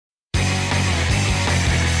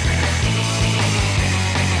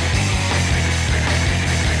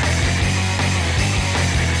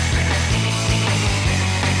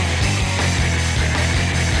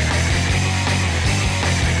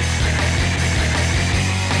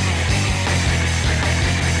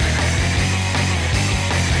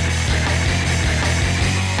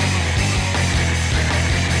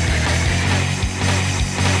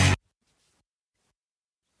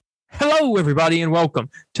Hello, everybody, and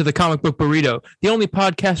welcome to the Comic Book Burrito, the only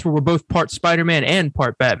podcast where we're both part Spider-Man and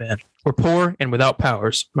part Batman. We're poor and without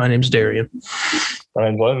powers. My name's Darian.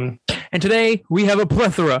 I'm Landon. And today, we have a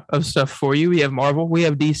plethora of stuff for you. We have Marvel, we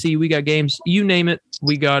have DC, we got games. You name it,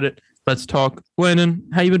 we got it. Let's talk. Landon,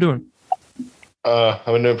 how you been doing? I've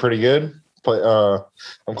been doing pretty good.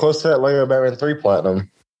 I'm close to that Lego Batman 3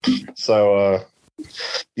 Platinum. So,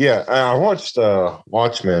 yeah, I watched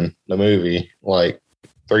Watchmen, the movie, like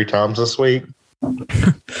 3 times this week. But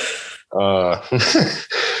how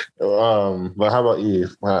about you?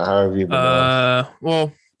 How have you been?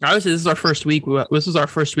 Well, obviously, this is our first week. This is our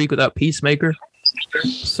first week without Peacemaker,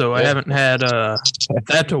 so I haven't had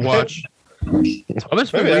that to watch. So I've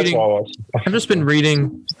just been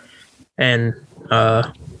reading and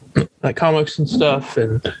like comics and stuff,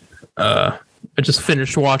 and I just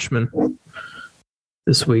finished Watchmen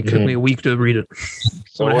this week. It took me a week to read it.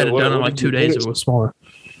 So I had it done in like 2 days. It was smaller.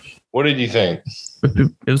 What did you think?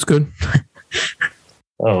 It was good.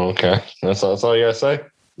 Oh, okay. That's all you gotta say?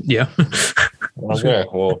 Yeah. Okay.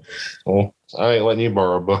 Well, I ain't letting you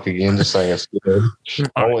borrow a book again. Just saying it's good.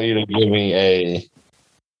 I want you to give me a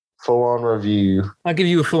full-on review. I'll give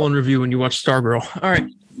you a full-on review when you watch Stargirl. All right.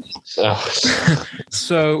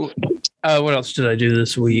 So, what else did I do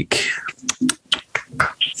this week?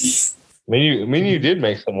 I mean, you did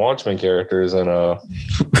make some Watchmen characters and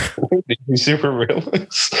super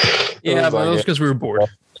realists. Yeah, but that was because we were bored.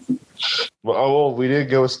 Well, we did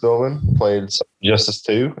go with Stillman, played Justice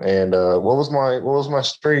 2, and what was my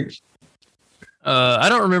streak? I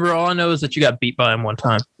don't remember. All I know is that you got beat by him one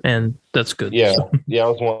time, and that's good. Yeah, I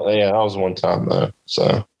was one time though.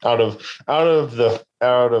 So out of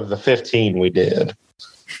the 15 we did.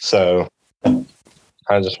 So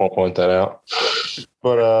I just want to point that out.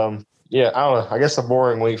 But yeah, I guess a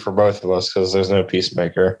boring week for both of us because there's no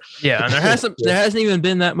Peacemaker. Yeah, and there hasn't even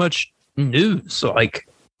been that much news. So like,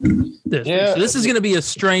 so this is going to be a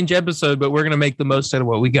strange episode, but we're going to make the most out of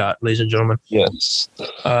what we got, ladies and gentlemen. Yes.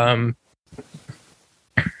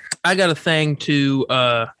 I got a thing to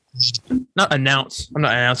not announce. I'm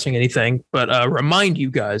not announcing anything, but remind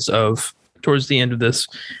you guys of towards the end of this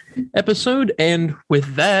episode. And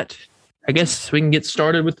with that, I guess we can get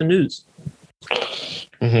started with the news.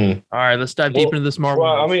 Mm-hmm. All right, let's dive deep into this Marvel.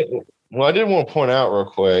 Well, I did want to point out real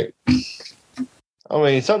quick. I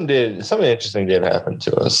mean, something interesting did happen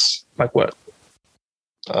to us. Like what?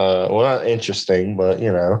 Well, not interesting, but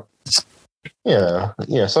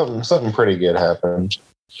something pretty good happened.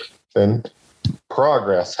 Then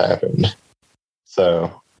progress happened.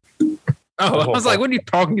 So. Oh, I was like, what are you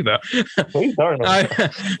talking about? What are you talking about?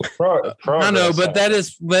 I know, but that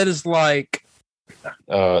is like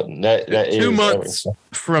that 2 months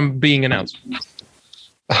from being announced.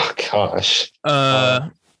 Oh gosh.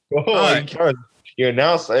 Right. You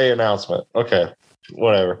announced an announcement. Okay,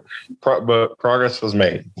 whatever. But progress was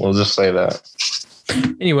made. We'll just say that.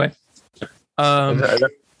 Anyway,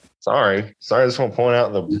 sorry. I just want to point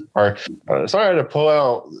out sorry I had to pull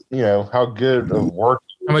out. How good of work.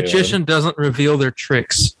 A magician doesn't reveal their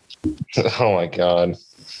tricks. Oh my god.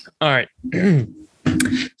 All right.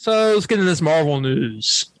 So let's get into this Marvel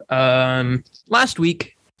news. Last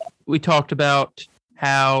week we talked about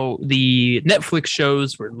how the Netflix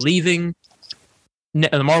shows were leaving.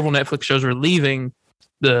 The Marvel Netflix shows were leaving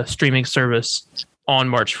the streaming service on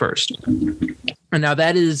March 1st. And now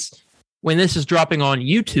that is when this is dropping on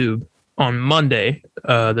YouTube on Monday,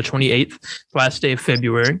 the 28th, last day of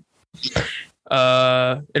February.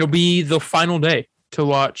 It'll be the final day to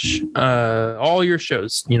watch all your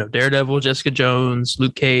shows. Daredevil, Jessica Jones,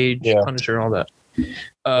 Luke Cage, Punisher, and all that.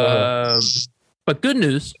 But good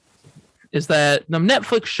news is that the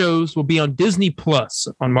Netflix shows will be on Disney Plus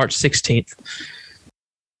on March 16th.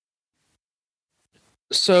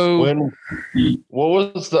 So what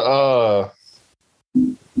was the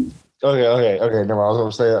okay. Never mind. I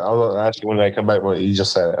was going to ask you when they come back, but you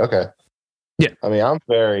just said it. Okay. Yeah. I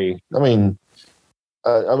mean,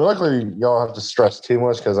 luckily y'all have to stress too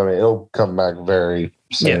much because it'll come back very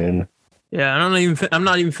soon. Yeah. I'm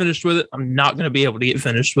not even finished with it. I'm not going to be able to get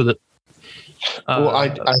finished with it. Well, I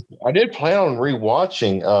did plan on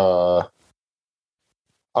rewatching.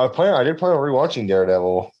 I did plan on rewatching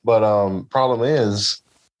Daredevil, but problem is,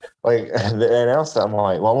 like they announced that, I'm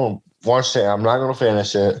like, well, I'm gonna watch it. I'm not gonna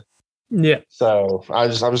finish it. Yeah. So I'm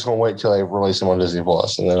just gonna wait till they release them on Disney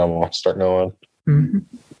Plus, and then I'm gonna start going. Mm-hmm.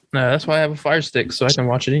 That's why I have a Fire Stick, so I can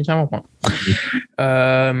watch it anytime I want.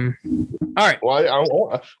 All right.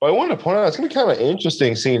 Well, I want to point out it's gonna be kind of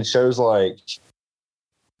interesting seeing shows like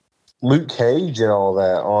Luke Cage and all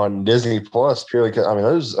that on Disney Plus. Purely,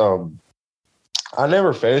 those I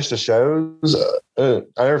never finished the shows. I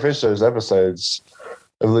never finished those episodes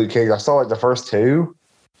of Luke Cage. I saw like the first two,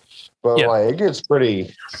 but like it gets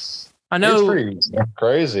pretty. I know. It's pretty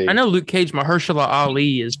crazy. I know Luke Cage. Mahershala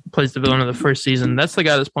Ali plays the villain of the first season. That's the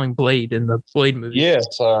guy that's playing Blade in the Blade movie. Yeah,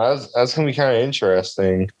 so that's gonna be kind of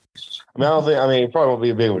interesting. I mean, I don't think. I mean, it probably won't be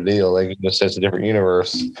a big of a deal. Like, just it's a different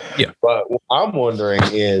universe. Yeah. But what I'm wondering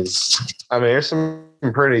is, I mean, there's some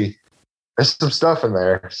stuff in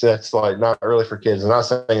there that's like not really for kids. I'm not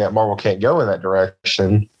saying that Marvel can't go in that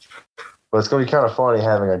direction, but it's going to be kind of funny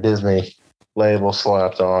having a Disney label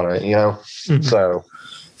slapped on it, you know? Mm-hmm. So,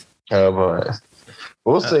 but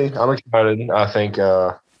we'll see. I'm excited. I think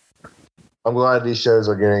I'm glad these shows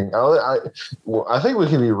are getting. I think we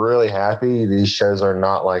can be really happy these shows are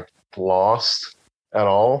not like lost at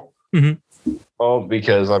all. Mm-hmm. Oh,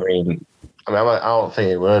 because I don't think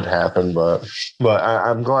it would happen, but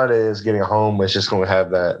I'm glad it is getting a home. It's just going to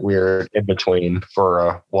have that weird in between for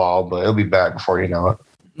a while, but it'll be back before you know it.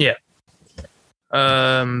 Yeah.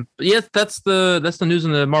 Yes, that's the news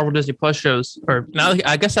in the Marvel Disney Plus shows, or now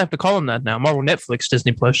I guess I have to call them that now. Marvel Netflix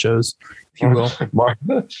Disney Plus shows, if you will. The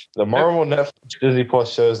Marvel Netflix Disney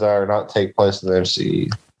Plus shows that are not take place in the MCU.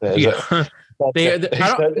 Yeah.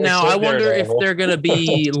 I wonder if they're going to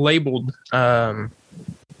be labeled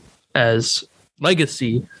as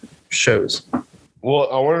legacy shows. Well,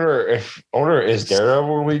 I wonder is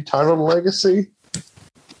Daredevil will be titled Legacy?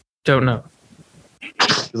 Don't know.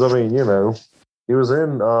 Because I mean, you know, he was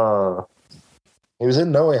in No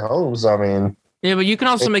Way Home. I mean, yeah, but you can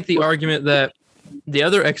also make the argument that the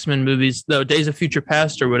other X-Men movies, though Days of Future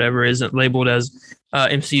Past or whatever, isn't labeled as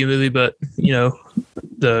MCU movie, but you know,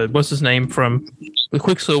 what's his name from the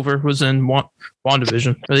Quicksilver was in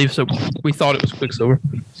WandaVision. I believe so. We thought it was Quicksilver.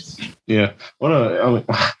 Yeah.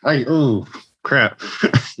 Oh crap.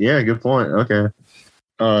 Yeah, good point. Okay.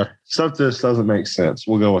 Stuff this doesn't make sense.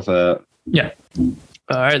 We'll go with that. Yeah.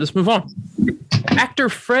 All right, let's move on. Actor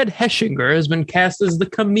Fred Heschinger has been cast as the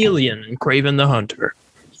Chameleon in Kraven the Hunter.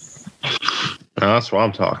 That's what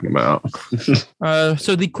I'm talking about.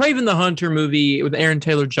 So the Kraven the Hunter movie with Aaron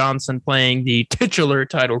Taylor Johnson playing the titular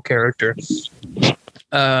title character.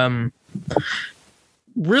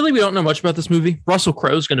 Really, we don't know much about this movie. Russell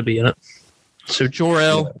Crowe's going to be in it. So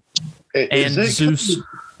Jor-El and Zeus.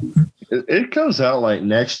 It comes out like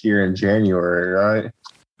next year in January, right?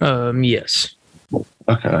 Yes.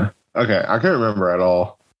 Okay. I can't remember at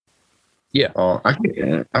all. Yeah. We're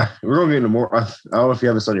gonna get into more. I don't know if you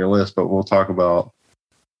have this on your list, but we'll talk about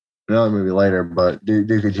another movie later. But do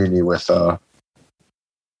continue with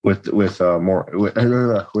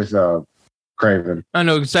Kraven. I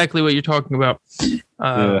know exactly what you're talking about.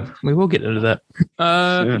 We will get into that.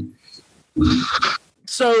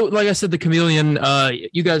 So, like I said, the Chameleon.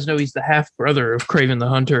 You guys know he's the half brother of Kraven the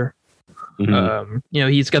Hunter. Mm-hmm. You know,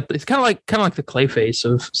 it's kind of like the Clayface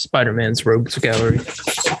of Spider-Man's Rogues Gallery.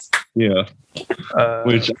 Yeah.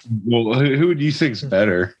 Who would you think's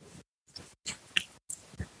better?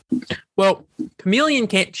 Well, Chameleon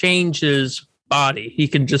can't change his body. He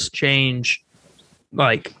can just change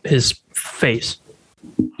like his face.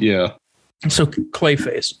 Yeah. So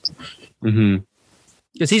Clayface. Mm-hmm.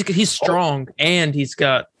 Because he's strong and he's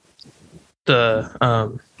got the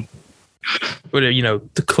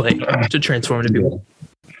the clay to transform into people.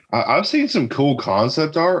 I've seen some cool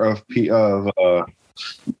concept art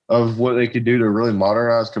of what they could do to really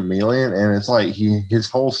modernize Chameleon, and it's like his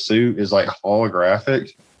whole suit is like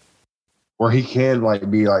holographic, where he can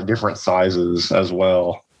like be like different sizes as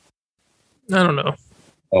well. I don't know.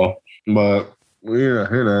 Oh, but yeah,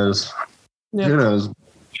 who knows? Yeah. Who knows?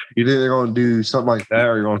 You think they're going to do something like that,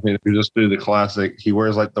 or you're going to just do the classic? He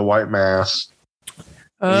wears like the white mask.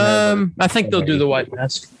 I think they'll do the white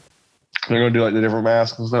mask. They're going to do like the different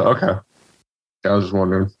masks and stuff. Okay, I was just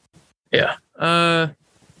wondering. Yeah.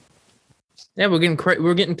 Yeah, we're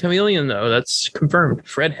getting Chameleon though. That's confirmed.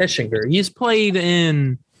 Fred Heschinger. He's played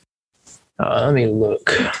in. Let me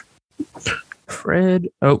look. Fred.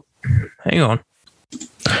 Oh, hang on.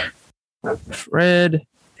 Fred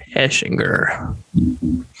Heschinger.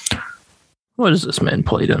 What is this man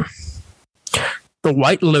played in? The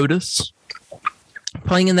White Lotus.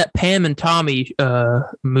 Playing in that Pam and Tommy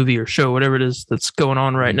movie or show, whatever it is that's going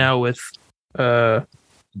on right now with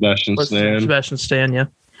Sebastian Stan. Sebastian Stan, yeah.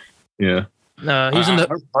 Yeah. He's in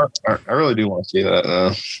the. I really do want to see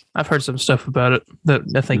that. I've heard some stuff about it that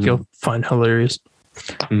I think you'll find hilarious.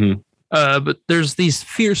 Mm-hmm. But there's these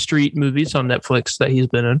Fear Street movies on Netflix that he's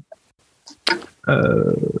been in.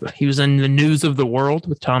 He was in The News of the World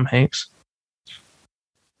with Tom Hanks.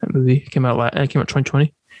 That movie came out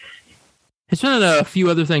 2020. He's been in a few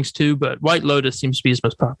other things too, but White Lotus seems to be his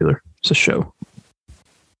most popular. It's a show.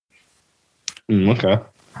 Okay.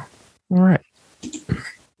 All right.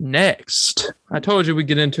 Next, I told you we'd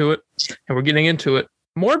get into it, and we're getting into it.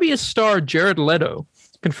 Morbius star Jared Leto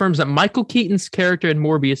confirms that Michael Keaton's character in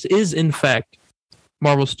Morbius is, in fact,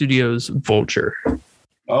 Marvel Studios' Vulture.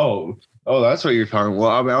 Oh, that's what you're talking about.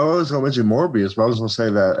 Well, I mean, I was going to mention Morbius, but I was going to say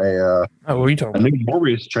that what are you talking about? A new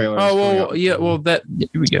Morbius trailer. Oh, well, yeah, well, that,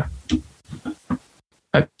 yeah.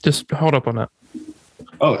 Just hold up on that.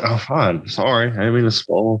 Oh, fine. Sorry. I didn't mean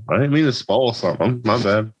to spoil something. My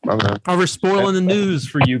bad. Oh, we're spoiling the news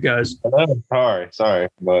for you guys. Sorry.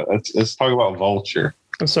 But let's talk about Vulture.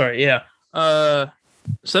 I'm sorry, yeah. So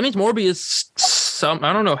that means Morbius,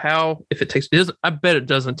 I don't know how, if it takes, I bet it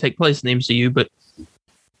doesn't take place in the MCU, but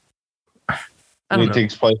I don't know. It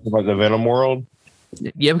takes place in like the Venom world?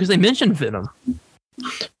 Yeah, because they mentioned Venom.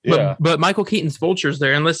 Yeah. But Michael Keaton's Vulture's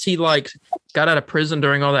there, unless he like got out of prison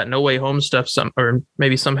during all that No Way Home stuff, or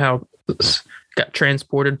maybe somehow got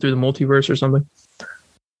transported through the multiverse or something.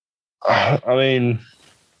 I mean,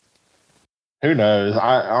 who knows?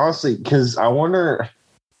 I honestly, because I wonder.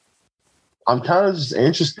 I'm kind of just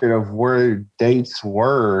interested of where dates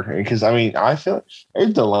were, because I mean, I feel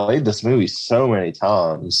they've delayed this movie so many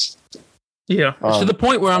times. Yeah, to the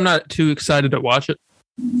point where I'm not too excited to watch it.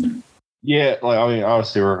 Yeah, like I mean,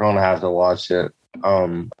 obviously we're gonna have to watch it. I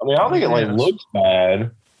mean, I don't think it like looks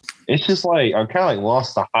bad. It's just like I'm kind of like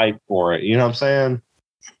lost the hype for it. You know what I'm saying?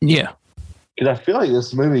 Yeah, because I feel like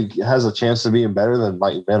this movie has a chance of being better than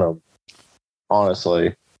like Venom.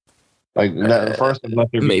 Honestly, like that first one,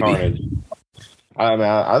 Let There Be Carnage. I mean,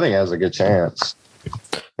 I think it has a good chance.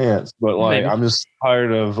 Yes, but like I'm just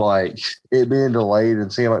tired of like it being delayed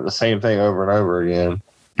and seeing like the same thing over and over again.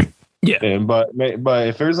 Yeah, but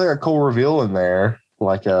if there's like a cool reveal in there,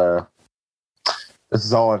 like this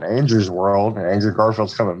is all in Andrew's world and Andrew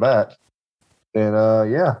Garfield's coming back, then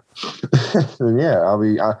yeah, then yeah, I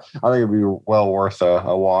think it'd be well worth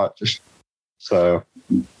a watch. So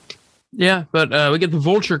yeah, but we get the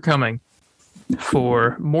Vulture coming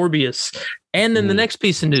for Morbius. And then the next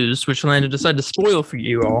piece of news, which Landon decided to spoil for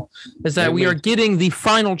you all, is that we are getting the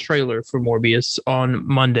final trailer for Morbius on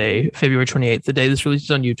Monday, February 28th, the day this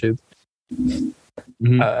releases on YouTube.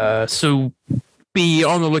 Mm-hmm. So be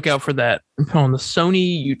on the lookout for that on the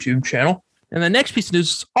Sony YouTube channel. And the next piece of news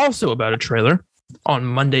is also about a trailer on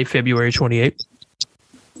Monday, February 28th.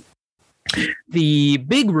 The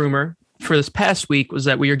big rumor for this past week was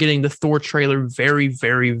that we are getting the Thor trailer very,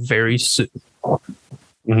 very, very soon.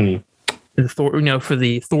 Mm-hmm. The Thor, for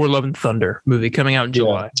the Thor: Love and Thunder movie coming out in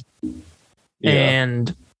July. Yeah.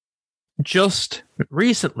 And just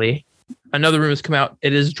recently, another rumor has come out.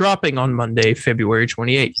 It is dropping on Monday, February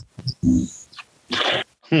 28th.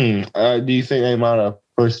 Do you think they might have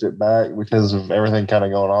pushed it back because of everything kind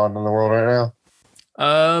of going on in the world right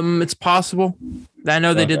now? It's possible. I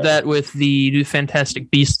know they did that with the new Fantastic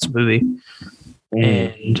Beasts movie.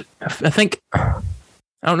 And I think, I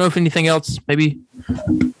don't know if anything else, maybe.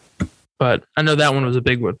 But I know that one was a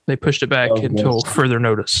big one. They pushed it back until further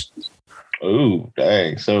notice. Oh,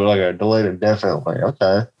 dang. So like a delayed indefinitely.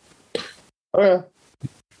 Okay. I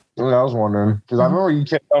was wondering. Because I remember you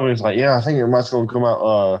kept telling me, it's like, yeah, I think it might going to come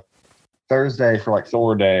out Thursday for like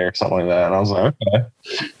Thor Day or something like that. And I was like, okay.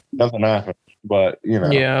 Nothing happened. But,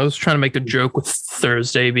 Yeah, I was trying to make the joke with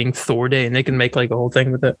Thursday being Thor Day, and they can make like a whole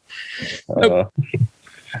thing with it.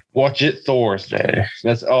 Watch it Thursday.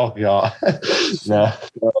 That's, oh, God.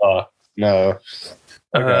 No.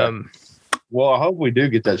 Okay. Well, I hope we do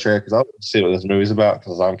get that trailer because I want to see what this movie's about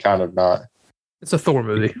because I'm kind of not. It's a Thor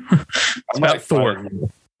movie. It's about Thor.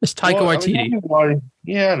 It's Taika Waititi.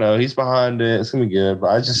 I know he's behind it. It's gonna be good,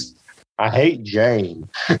 but I hate Jane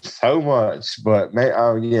so much. But man,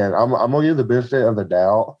 I'm gonna give the benefit of the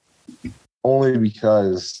doubt only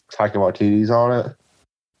because Taika Waititi's on it,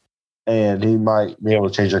 and he might be able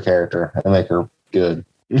to change her character and make her good.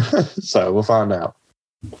 So we'll find out.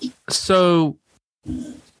 So,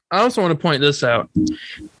 I also want to point this out.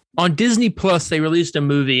 On Disney Plus, they released a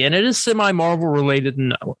movie, and it is semi-Marvel related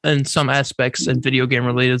in some aspects and video game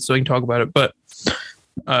related, so we can talk about it. But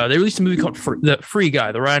they released a movie called The Free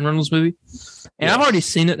Guy, the Ryan Reynolds movie. And I've already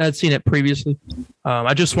seen it. I'd seen it previously.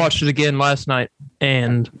 I just watched it again last night,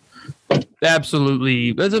 and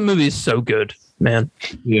absolutely, the movie is so good, man.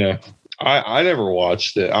 Yeah. I never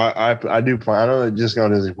watched it. I do plan. I know it just got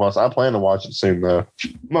Disney Plus. I plan to watch it soon though.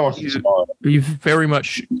 I'm gonna watch it tomorrow. You very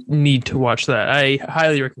much need to watch that. I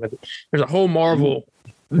highly recommend it. There's a whole Marvel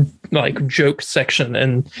like joke section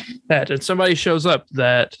and that, and somebody shows up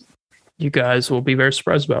that you guys will be very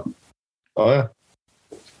surprised about. Oh yeah.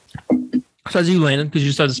 Besides you, Landon, because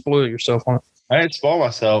you decided to spoil yourself on it. I didn't spoil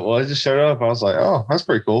myself. Well, I just showed up. I was like, oh, that's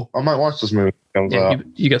pretty cool. I might watch this movie. Comes Yeah, out.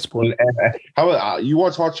 you got spoiled. How about you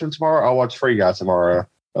watch him tomorrow? I'll watch Free Guy tomorrow.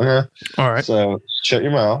 Okay. All right. So shut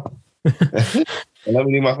your mouth. And let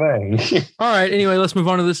me do my thing. All right. Anyway, let's move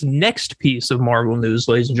on to this next piece of Marvel news,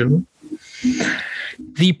 ladies and gentlemen.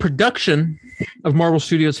 The production of Marvel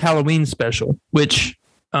Studios' Halloween special, which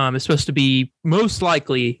is supposed to be most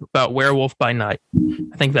likely about Werewolf by Night.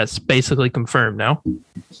 I think that's basically confirmed now.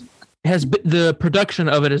 The production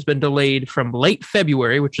of it has been delayed from late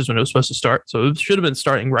February, which is when it was supposed to start. So it should have been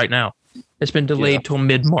starting right now. It's been delayed till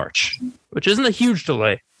mid-March, which isn't a huge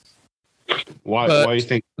delay. Why do you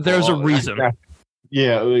think? There's a reason.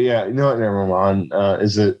 Yeah. You know what? Never mind.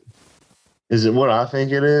 Is it what I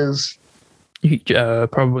think it is?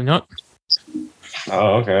 Probably not.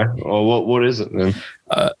 Oh, okay. Well, what is it then?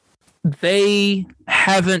 They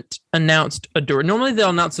haven't announced a director. Normally, they'll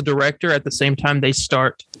announce a director at the same time they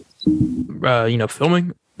start,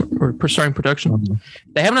 filming or starting production.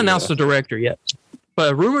 They haven't announced a director yet,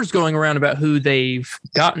 but rumors going around about who they've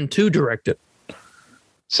gotten to direct it.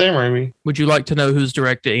 Sam Raimi. Would you like to know who's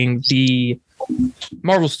directing the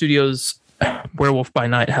Marvel Studios Werewolf by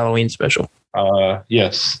Night Halloween special?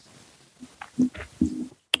 Yes.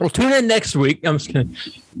 Well, tune in next week. I'm just kidding.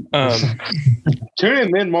 Tune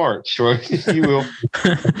in mid-March. You will.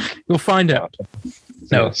 You'll find out.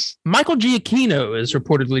 No. Yes. Michael Giacchino is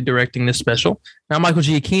reportedly directing this special. Now, Michael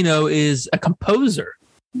Giacchino is a composer,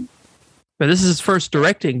 but this is his first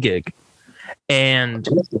directing gig. And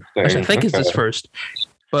I think it's his first.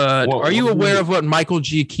 But are you aware of what Michael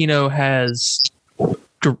Giacchino has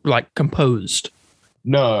composed?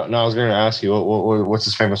 No. I was going to ask you what's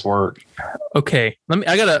his famous work. Okay,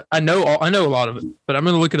 I know a lot of it, but I'm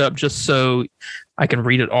going to look it up just so I can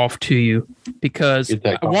read it off to you because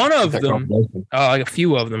one of them, like a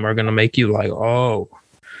few of them, are going to make you like, oh,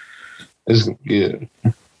 this is good.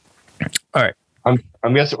 All right,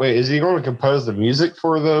 I'm guessing. Wait, is he going to compose the music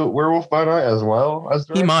for the Werewolf by Night as well as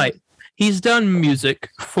director? He might. He's done music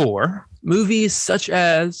for movies such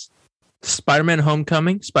as Spider-Man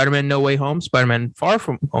Homecoming, Spider-Man No Way Home, Spider-Man Far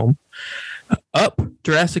From Home, Up,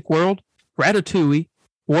 Jurassic World, Ratatouille,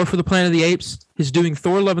 War for the Planet of the Apes. He's doing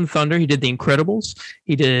Thor Love and Thunder. He did The Incredibles.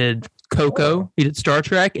 He did Coco. He did Star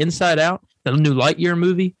Trek, Inside Out, the new Lightyear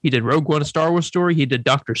movie. He did Rogue One, A Star Wars Story. He did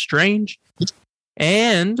Doctor Strange.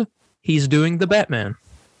 And he's doing The Batman.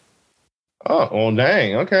 Oh, well,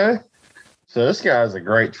 dang. Okay. So this guy has a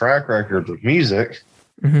great track record with music.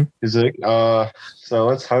 Mm-hmm. So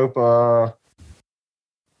let's hope. I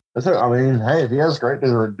mean, hey, if he has great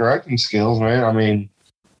directing skills, man, I mean,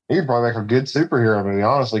 he could probably make a good superhero movie,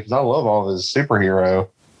 honestly, because I love all of his superhero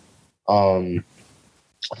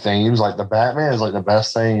themes. Like the Batman is like the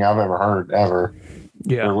best thing I've ever heard ever.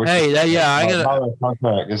 Yeah.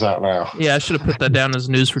 Contract is out now. Yeah, I should have put that down as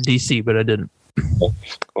news for DC, but I didn't.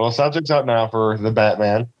 Well, subject's out now for the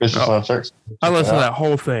Batman. Subjects. I listened to that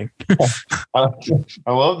whole thing. I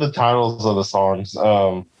love the titles of the songs.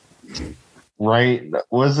 Raining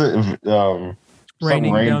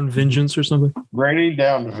Down Vengeance or something. Raining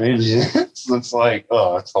Down Vengeance. It's like,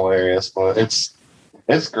 oh, it's hilarious, but it's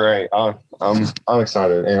great. I'm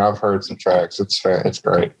excited, and I've heard some tracks. It's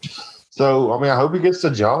great. So, I mean, I hope he gets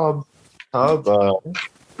the job.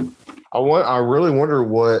 I really wonder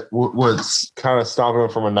what's kind of stopping him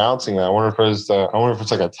from announcing that. I wonder if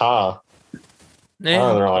it's like a tie.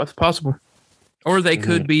 Yeah, that's possible. Or they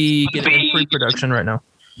could be getting in pre-production right now.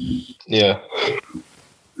 Yeah.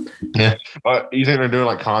 Yeah. You think they're doing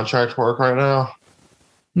like contract work right now?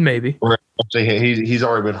 Maybe. Or he's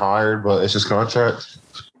already been hired, but it's just contract.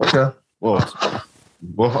 Okay. Well,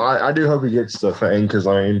 I do hope he gets the thing because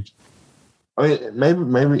I mean,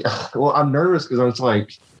 maybe. Well, I'm nervous because it's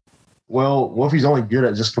like, well, what if he's only good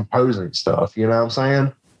at just composing stuff? You know what I'm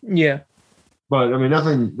saying? Yeah. But I mean,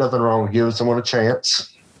 nothing wrong with giving someone a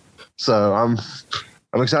chance. So I'm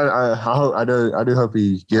excited. I do hope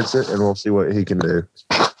he gets it, and we'll see what he can do.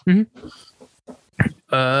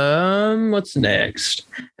 Mm-hmm. What's next?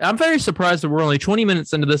 I'm very surprised that we're only 20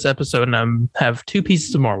 minutes into this episode, and I have 2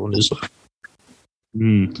 pieces of Marvel news left.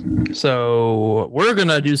 So we're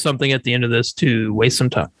gonna do something at the end of this to waste some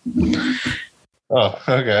time. Oh,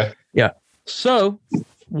 okay. Yeah. So,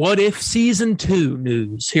 what if season 2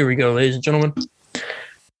 news? Here we go, ladies and gentlemen.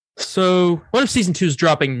 So, what if season 2 is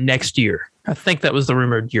dropping next year? I think that was the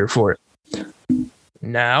rumored year for it.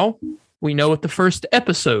 Now, we know what the first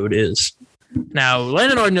episode is. Now,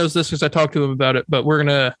 Landon already knows this because I talked to him about it, but we're going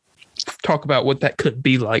to talk about what that could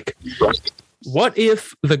be like. What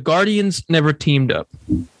if the Guardians never teamed up?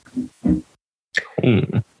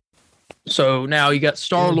 So now you got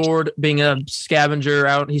Star-Lord being a scavenger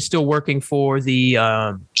out. He's still working for the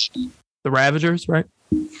Ravagers, right?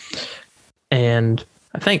 And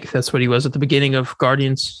I think that's what he was at the beginning of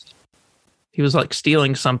Guardians. He was like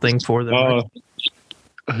stealing something for them. Right?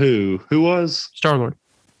 Who was Star-Lord?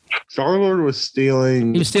 Star-Lord was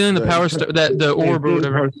stealing. He was stealing the power the orb or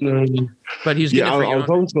whatever. But he was getting it for I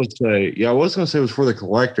was going to say. Yeah, I was going to say it was for the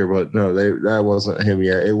collector, but no, that wasn't him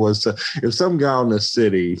yet. It was some guy in the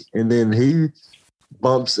city, and then he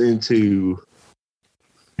bumps into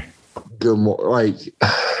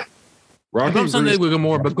Rocket. It bumps into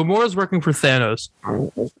Gamora, but Gamora's working for Thanos.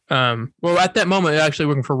 Well, at that moment, they're actually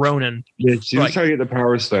working for Ronan. Yeah, she was trying to get the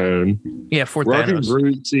Power Stone. Yeah, for Rocket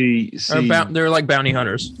Thanos. They're like bounty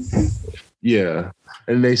hunters. Yeah,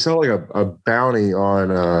 and they saw like a bounty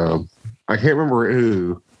on I can't remember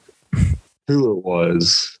who it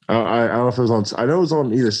was. I don't know if it was on. I know it was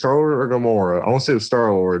on either Star-Lord or Gamora. I want to say it was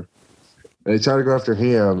Star-Lord. They try to go after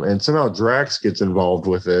him, and somehow Drax gets involved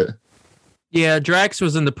with it. Yeah, Drax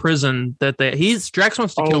was in the prison Drax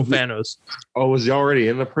wants to kill Thanos. Oh, was he already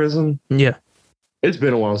in the prison? Yeah. It's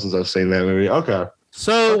been a while since I've seen that movie. Okay.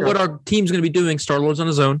 So what our team's going to be doing, Star-Lord's on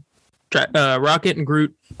his own. Rocket and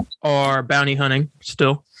Groot are bounty hunting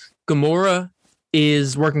still. Gamora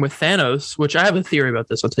is working with Thanos, which I have a theory about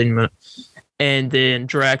this. I'll tell you in a minute. And then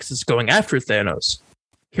Drax is going after Thanos.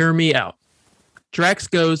 Hear me out. Drax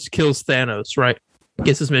goes, kills Thanos, right?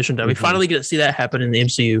 Gets his mission done. We finally get to see that happen in the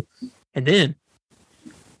MCU. And then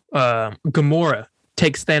Gamora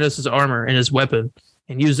takes Thanos' armor and his weapon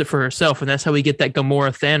and uses it for herself. And that's how we get that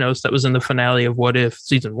Gamora Thanos that was in the finale of What If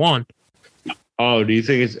Season 1. Oh, do you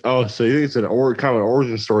think it's... Oh, so you think it's kind of an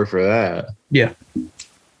origin story for that? Yeah.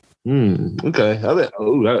 Okay.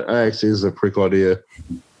 That actually is a pretty cool idea.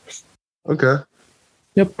 Okay.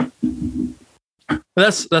 Yep.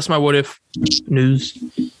 That's my What If news.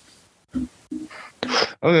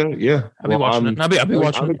 Okay, yeah. I'll be watching it. I'll be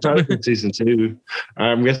watching I'm excited for season 2.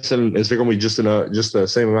 I'm guessing is there going to be just the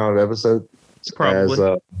same amount of episodes?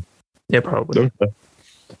 Probably. Yeah, probably. Okay.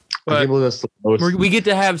 But we get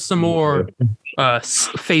to have some more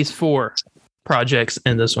Phase 4 projects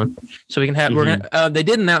in this one, so we can have. We're gonna. They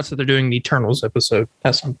did announce that they're doing the Eternals episode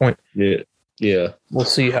at some point. Yeah. We'll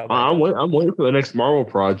see how. I'm waiting for the next Marvel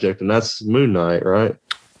project, and that's Moon Knight, right?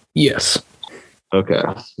 Yes. Okay.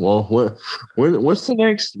 Well, what's the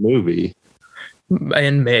next movie?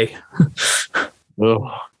 In May.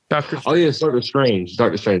 Oh, yeah, Doctor Strange.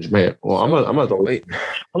 Doctor Strange, man. Well, I'm about to wait.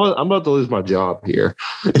 I'm about to lose my job here.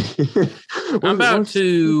 I'm about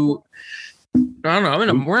to. I don't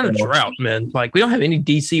know. We're in a drought, man. Like, we don't have any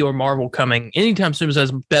DC or Marvel coming anytime soon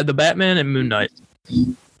besides the Batman and Moon Knight.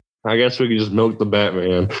 I guess we could just milk the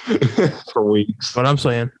Batman for weeks. What I'm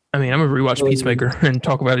saying. I mean, I'm going to rewatch Peacemaker and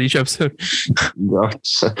talk about each episode.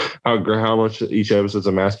 How much each episode's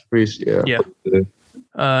a masterpiece? Yeah.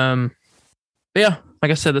 Yeah,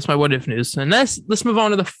 like I said, that's my What If news. And let's move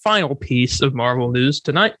on to the final piece of Marvel news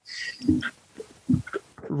tonight.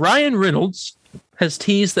 Ryan Reynolds has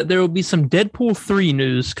teased that there will be some Deadpool 3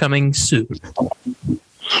 news coming soon.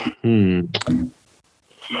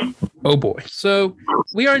 Oh boy. So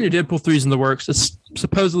we already knew Deadpool 3 is in the works. It's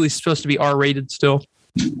supposedly supposed to be R-rated still.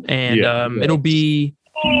 And it'll be,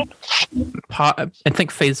 I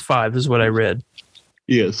think Phase 5 is what I read.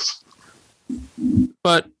 Yes.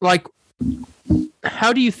 But, like,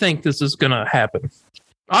 how do you think this is going to happen?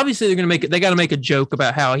 Obviously, they're going to make it. They got to make a joke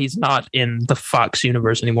about how he's not in the Fox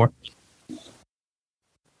universe anymore.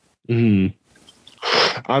 I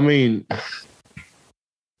mean,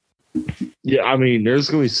 there's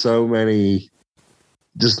going to be so many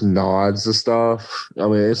just nods to stuff. I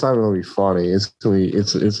mean, it's not going to be funny. It's going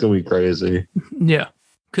to be crazy. Yeah.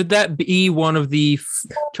 Could that be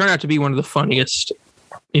turn out to be one of the funniest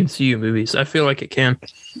MCU movies? I feel like it can.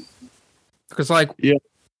 Because, like, yeah,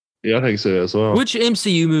 I think so as well. Which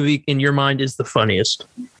MCU movie in your mind is the funniest?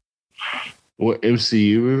 What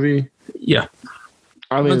MCU movie? Yeah.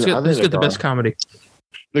 I mean, let's get the best comedy.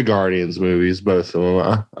 The Guardians movies, both of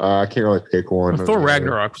them. I can't really pick one. Thor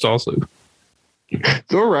Ragnarok was also.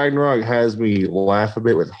 Thor Ragnarok has me laugh a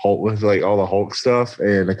bit with Hulk, with like all the Hulk stuff,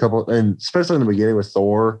 and especially in the beginning with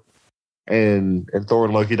Thor and Thor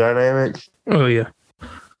and Loki dynamic. Oh yeah.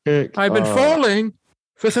 I've been falling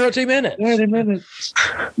for 30 minutes. 30 minutes.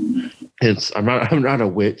 I'm not a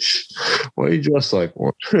witch. Why are you dressed like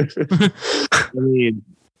one? I mean,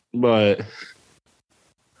 but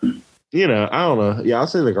I don't know. Yeah, I'll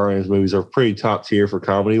say the Guardians movies are pretty top tier for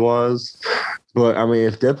comedy wise. But I mean,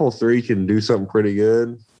 if Deadpool 3 can do something pretty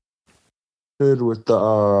good with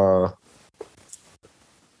the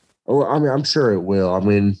I'm sure it will. I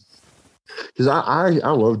mean, because I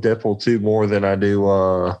love Deadpool 2 more than I do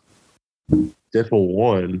Deadpool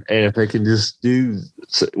 1, and if they can just do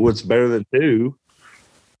what's better than 2,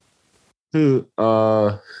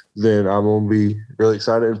 then I'm gonna be really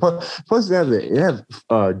excited. And plus they have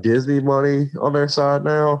Disney money on their side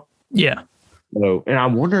now. Yeah. So, and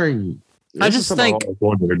I'm wondering. I just think. I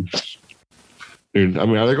wondered. Dude, I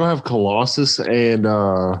mean, are they gonna have Colossus and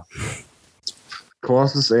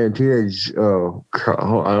Teenage? I'm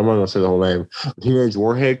not gonna say the whole name. Teenage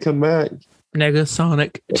Warhead come back.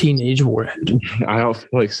 Negasonic Teenage Warhead. I don't feel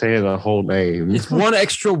like saying the whole name. It's one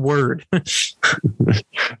extra word. It's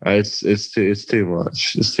too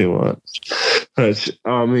much. It's too much. But,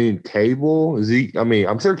 I mean, Cable is he? I mean,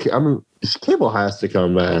 I'm sure. Cable has to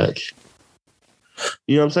come back.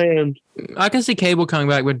 You know what I'm saying? I can see Cable coming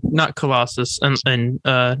back, but not Colossus and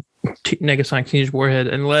Negasonic Teenage Warhead,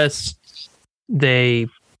 unless they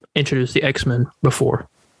introduce the X-Men before.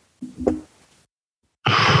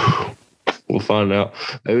 We'll find out.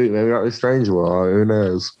 Maybe Doctor Strange will. Who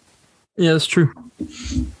knows? Yeah, that's true.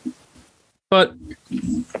 But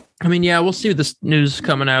I mean, yeah, we'll see what this news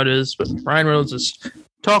coming out is. But Ryan Reynolds is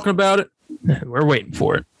talking about it. We're waiting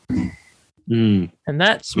for it. And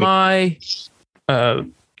that's my,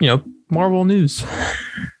 Marvel news.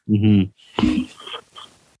 Mm-hmm.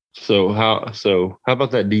 So how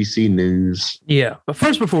about that DC news? Yeah, but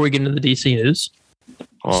first, before we get into the DC news,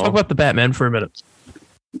 let's talk about the Batman for a minute.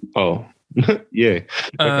 Oh. Yeah.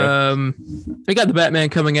 Okay. We got the Batman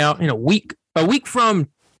coming out in a week from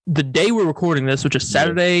the day we're recording this, which is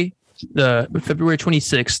Saturday, the February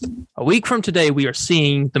 26th. A week from today, we are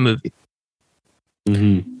seeing the movie.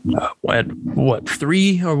 Mm-hmm. At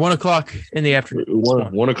 3 or 1 o'clock in the afternoon?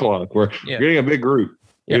 1 o'clock. We're getting a big group.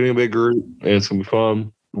 And it's gonna be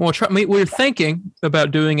fun. We're thinking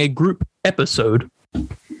about doing a group episode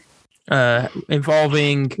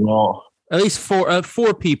involving at least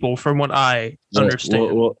four people, from what I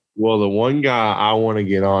understand. Well, the one guy I want to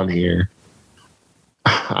get on here,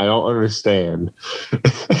 I don't understand.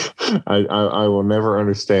 I will never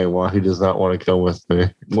understand why he does not want to come with me.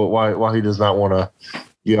 Why he does not want to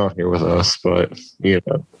get on here with us. But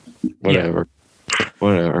whatever. Yeah.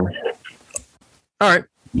 Whatever. All right.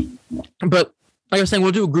 But like I was saying,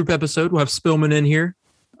 we'll do a group episode. We'll have Spillman in here.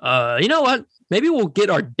 You know what? Maybe we'll get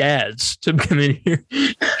our dads to come in here.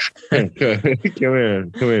 Come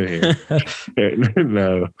in here.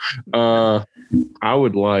 No. I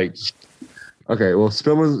would like. Okay, well,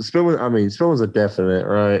 Spillman's a definite,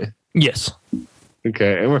 right? Yes.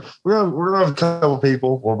 Okay, and we're gonna have a couple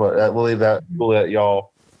people. We'll leave that. We'll let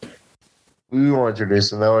y'all. We won't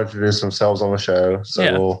introduce them. They'll introduce themselves on the show.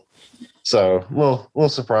 So we'll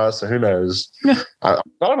surprise. So who knows? Yeah. I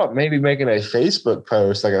thought about maybe making a Facebook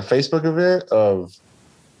post, like a Facebook event of,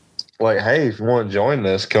 like, hey, if you want to join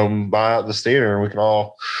this, come by out this theater and we can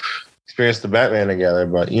all experience the Batman together.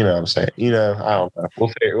 But you know what I'm saying. I don't know.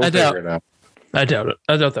 We'll figure it out. I doubt it.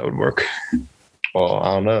 I doubt that would work. Well,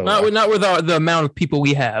 I don't know. Not with the amount of people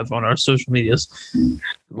we have on our social medias.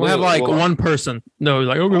 We'll have one person. No,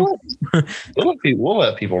 like, okay. We'll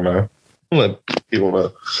let people know.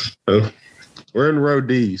 We're in row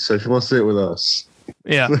D, so if you want to sit with us.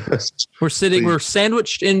 Yeah. We're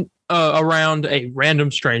sandwiched in around a random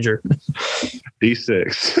stranger.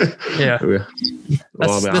 D6. Yeah.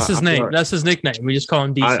 That's his name. That's his nickname. We just call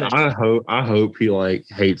him D6. I hope he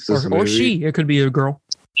hates this movie. Or she. It could be a girl.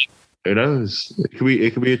 Who knows?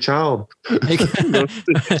 It could be a child. We'll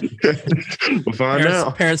find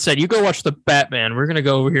out. Parents said, "You go watch the Batman. We're gonna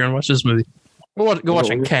go over here and watch this movie. We'll go watch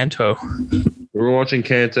Encanto." We're watching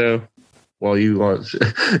Encanto while you watch.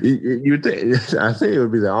 You think? I think it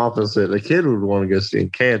would be the opposite. The kid would want to go see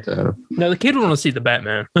Encanto. No, the kid would want to see the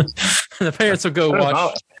Batman. The parents would go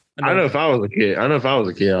watch. I know if I was a kid, I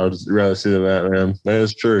would rather see the Batman. That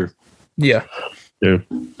is true. Yeah. Yeah.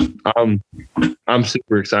 I'm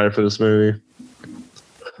super excited for this movie.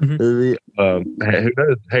 Mm-hmm. Who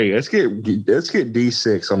knows? Hey, let's get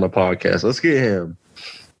D6 on the podcast. Let's get him.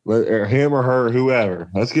 Him or her, whoever.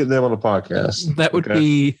 Let's get them on the podcast.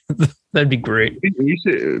 That'd be great.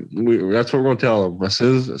 That's what we're gonna tell them. As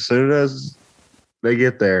soon as they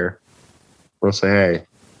get there, we'll say, "Hey,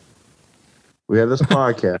 we have this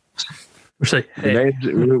podcast." We'll say, "Hey."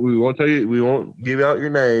 We won't tell you. We won't give out your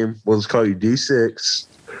name. We'll just call you D6,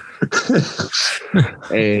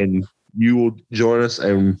 and you will join us,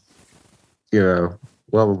 and we'll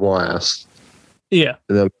have a blast. Yeah.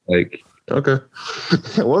 And then okay.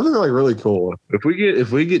 Wasn't it really cool? If we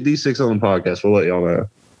get D6 on the podcast, we'll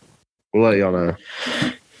let y'all know.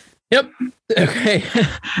 Yep. Okay.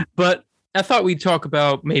 But I thought we'd talk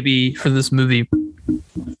about maybe for this movie.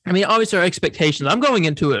 I mean, obviously our expectations. I'm going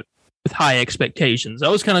into it with high expectations. I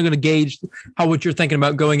was kind of going to gauge what you're thinking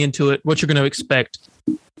about going into it, what you're going to expect.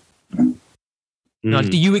 Like,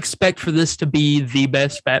 do you expect for this to be the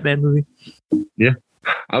best Batman movie? Yeah.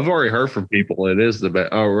 I've already heard from people it is the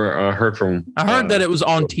best. I heard that it was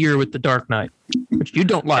on tier with The Dark Knight, which you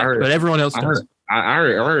don't like, but everyone else does. I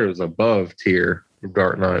heard it was above tier of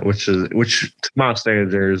Dark Knight, which to my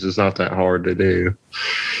standards is not that hard to do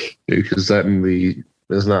because that movie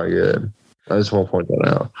is not good. I just want to point that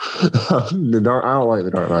out. I don't like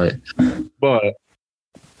The Dark Knight, but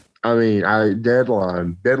I mean,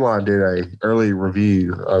 Deadline did a early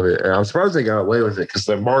review of it, and I'm surprised they got away with it because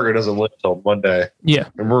the embargo doesn't lift till Monday. Yeah,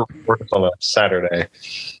 and we're working on a Saturday.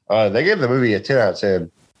 They gave the movie a 10 out of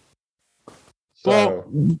 10. So.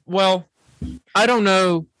 Well, I don't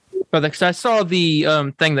know, but because I saw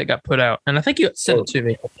the thing that got put out, and I think you sent it to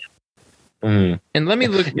me. And let me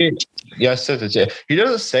look. Yeah, I sent it to you. He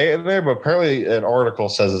doesn't say it there, but apparently an article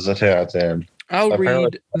says it's a 10 out of 10. I'll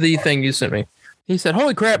read the thing you sent me. He said,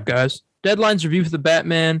 "Holy crap, guys. Deadline's review for the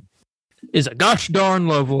Batman is a gosh darn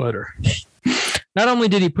love letter. Not only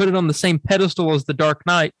did he put it on the same pedestal as The Dark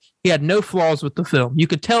Knight, he had no flaws with the film. You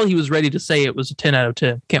could tell he was ready to say it was a 10 out of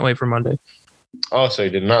 10. Can't wait for Monday." Oh, so he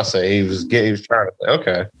did not say he was trying to say,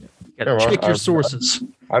 okay. Check your sources.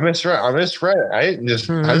 I misread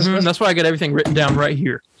it. That's why I got everything written down right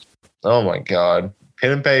here. Oh my God.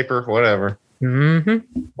 Pen and paper, whatever.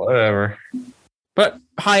 Whatever. But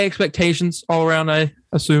high expectations all around, I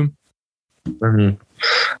assume. I mean,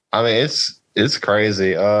 it's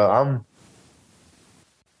crazy. I'm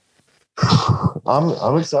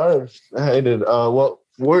excited. I hated. What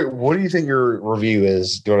do you think your review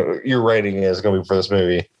is? Your rating is going to be for this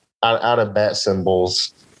movie out of bat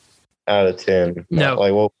symbols, out of 10? No,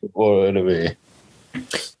 like what would it be?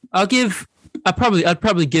 I'd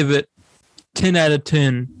probably give it 10 out of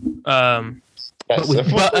 10.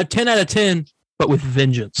 But a 10 out of 10, but with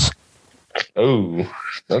vengeance. Oh,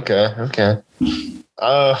 okay.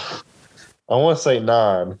 I want to say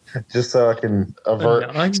 9, just so I can avert.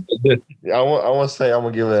 I want to say I'm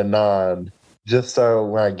gonna give it a 9, just so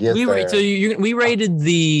when I get there. So we rated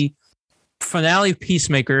the finale of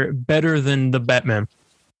Peacemaker better than the Batman.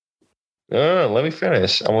 No, let me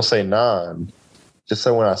finish. I'm gonna say 9, just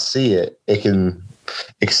so when I see it, it can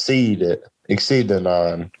exceed the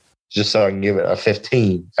 9, just so I can give it a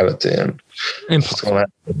 15 out of 10.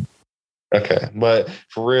 Okay, but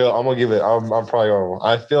for real, I'm gonna give it. I'm probably gonna.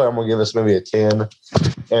 I feel like I'm gonna give this movie a 10. And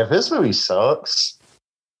if this movie sucks,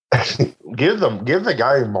 give the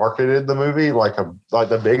guy who marketed the movie like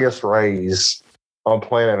the biggest raise on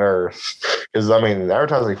planet Earth, because I mean the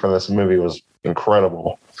advertising for this movie was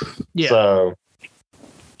incredible. Yeah. So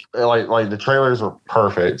like the trailers were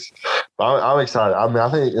perfect. I'm excited. I mean, I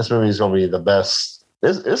think this movie is gonna be the best.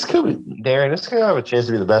 This could be, Darren. This could have a chance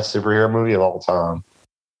to be the best superhero movie of all time.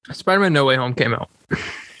 Spider-Man No Way Home came out.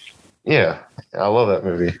 Yeah, I love that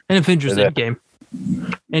movie. And Avengers Endgame.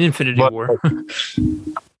 And Infinity War.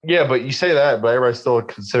 Yeah, but you say that, but everybody still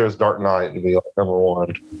considers Dark Knight to be like number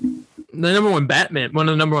one. The number one Batman, one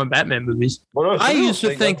of the number one Batman movies. Well, no, I used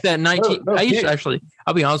to think that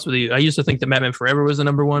I'll be honest with you. I used to think that Batman Forever was the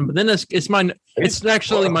number one, but then it's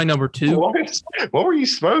actually my number 2. What were you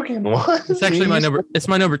smoking? What? It's actually it's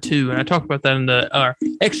my number 2, and I talk about that in the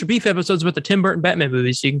extra beef episodes about the Tim Burton Batman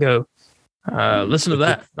movies. So you can go listen to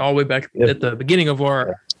that all the way back at the beginning of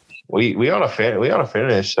our. We ought to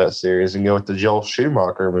finish that series and go with the Joel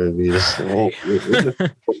Schumacher movies.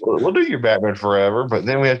 We'll do your Batman Forever, but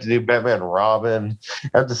then we have to do Batman Robin.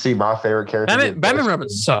 I have to see my favorite character. Batman Robin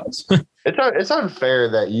sucks. It's unfair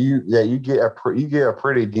that you get a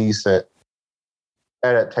pretty decent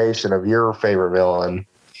adaptation of your favorite villain,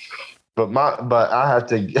 but I have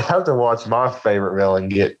to watch my favorite villain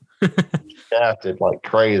get shafted like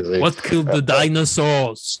crazy. What killed the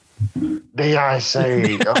dinosaurs? Did I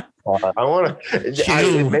say? I want to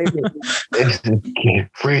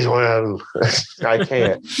freeze one. I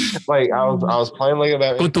can't. Like I was playing Lego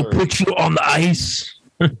Batman. Going to put you on the ice.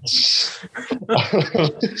 Gosh,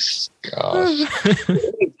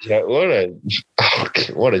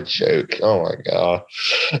 what a joke! Oh my god!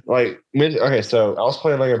 Like okay, so I was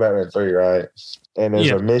playing Lego Batman 3, right? And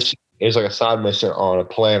there's a mission. It's like a side mission on a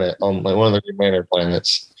planet, on like one of the Green Lantern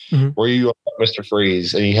planets, where you are Mr.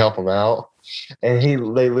 Freeze and you help him out. And they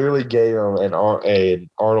literally gave him an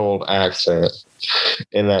Arnold accent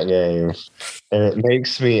in that game, and it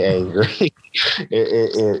makes me angry.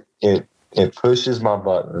 It pushes my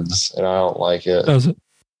buttons, and I don't like it. Does it?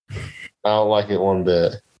 I don't like it one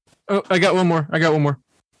bit. Oh, I got one more.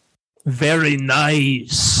 Very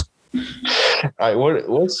nice.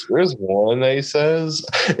 Where's one that he says?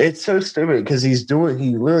 It's so stupid because he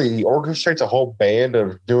orchestrates a whole band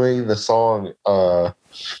of doing the song I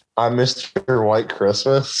Mr. White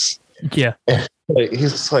Christmas. Yeah. And,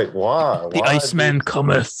 he's just like, why? The Iceman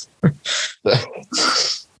cometh. You're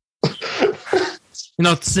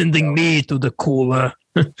not sending me to the cooler.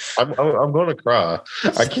 I'm gonna cry.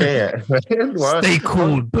 I can't. Stay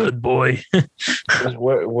cool, bird boy.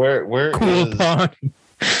 where cool is, pond.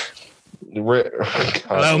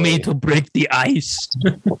 Allow me to break the ice.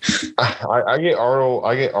 I get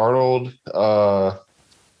Arnold. Oh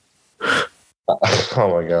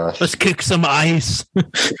my gosh! Let's kick some ice.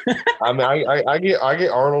 I mean, I get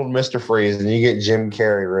Arnold, Mr. Freeze, and you get Jim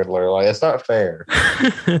Carrey, Riddler. Like, it's not fair.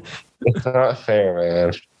 It's not fair,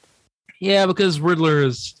 man. Yeah, because Riddler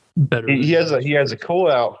is better. He has a cool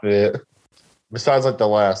outfit. Besides, like the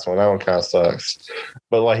last one, that one kind of sucks.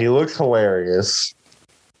 But like, he looks hilarious.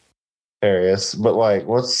 But like,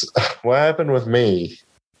 what happened with me?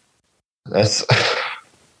 That's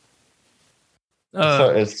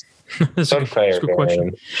it's unfair. Good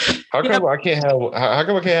question. How come I can't have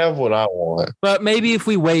what I want? But maybe if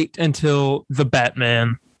we wait until the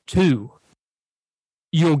Batman 2,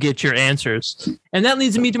 you'll get your answers. And that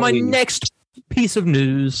leads me to my next piece of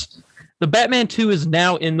news. The Batman 2 is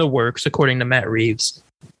now in the works, according to Matt Reeves.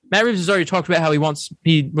 Matt Reeves has already talked about how he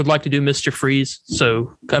would like to do Mr. Freeze.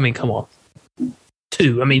 So, I mean, come on.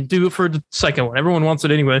 2. I mean, do it for the second one. Everyone wants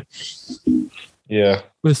it anyway. Yeah.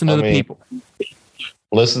 Listen to the people.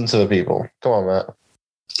 Listen to the people. Come on, Matt.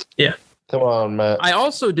 Yeah. Come on, Matt. I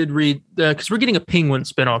also did read, because we're getting a Penguin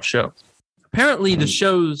spinoff show. Apparently, the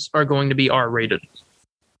shows are going to be R-rated.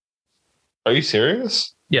 Are you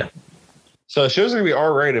serious? Yeah. So the show's going to be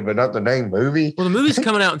R-rated, but not the dang movie? Well, the movie's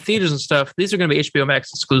coming out in theaters and stuff. These are going to be HBO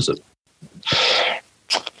Max exclusive.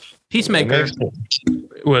 Peacemaker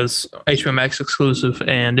was HBO Max exclusive,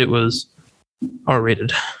 and it was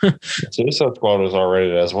R-rated. Suicide Squad was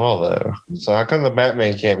R-rated as well, though. So how come the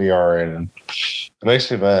Batman can't be R-rated? It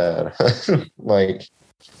makes me mad.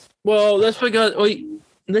 Well, that's because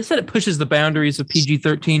they said it pushes the boundaries of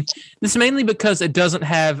PG-13. This is mainly because it doesn't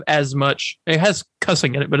have as much. It has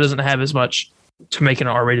cussing in it, but it doesn't have as much to make an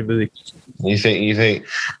R-rated movie. You think?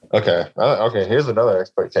 Okay. Here's another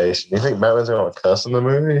expectation. You think Batman's going to cuss in the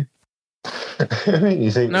movie?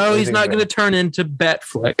 No, he's not going to turn into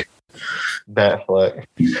Batfleck. Batfleck.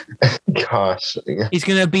 Gosh. He's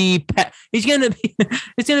going to be He's going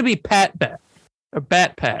to be Pat Bat or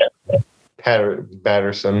Bat Pat.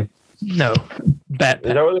 Batterson. No, Bat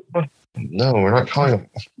Pat. No, we're not calling him.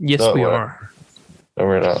 Yes, we are. No,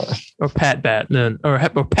 we're not. Or Pat Bat, then, or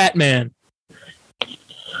Pat Man.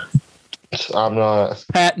 I'm not.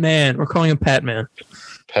 Pat Man. We're calling him Pat Man.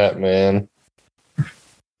 Pat Man.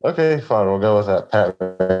 Okay, fine. We'll go with that, Pat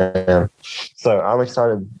Man. So I'm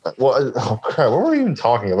excited. Well, oh crap! What were we even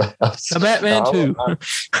talking about? The Batman 2.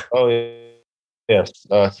 Yes.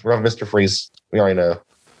 Run Mr. Freeze. We already know.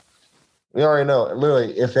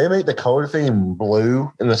 Literally, if they make the color theme blue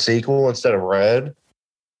in the sequel instead of red,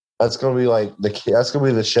 that's gonna be like that's gonna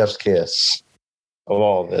be the chef's kiss of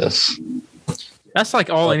all this. That's like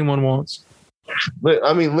all anyone wants. But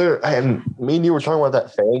I mean, literally, and me and you were talking about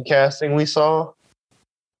that fan casting we saw,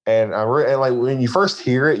 and like when you first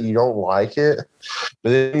hear it, you don't like it, but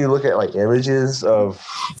then you look at like images of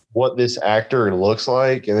what this actor looks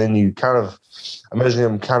like, and then you kind of imagine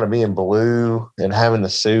him kind of being blue and having the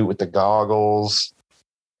suit with the goggles,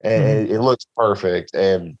 and it looks perfect.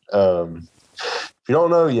 And if you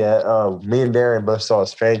don't know yet, me and Darren both saw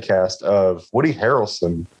his fan cast of Woody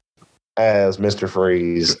Harrelson as Mr.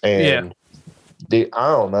 Freeze, and dude, I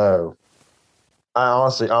don't know. I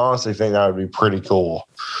honestly think that would be pretty cool.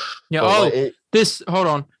 Yeah. Hold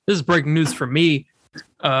on. This is breaking news for me.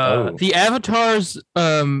 The avatars,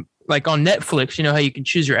 like on Netflix, you know how you can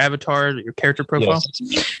choose your avatar, your character profile.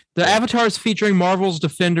 Yes. The avatars featuring Marvel's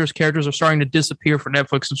Defenders characters are starting to disappear for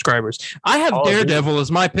Netflix subscribers. I have Daredevil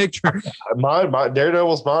as my picture. My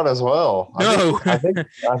Daredevil's mine as well. No, I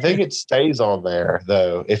think it stays on there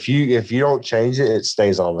though. If you don't change it, it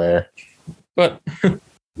stays on there. But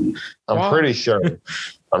I'm pretty sure it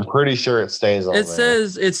stays on there. It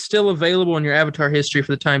says it's still available in your avatar history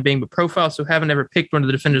for the time being, but profiles who haven't ever picked one of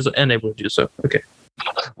the Defenders are unable to do so. Okay.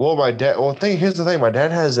 Well, here's the thing. My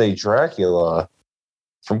dad has a Dracula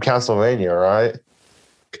from Castlevania, right?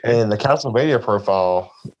 Okay. And the Castlevania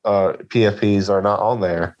profile PFPs are not on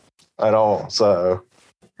there at all. So,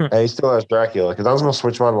 and he still has Dracula because I was going to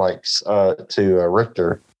switch mine to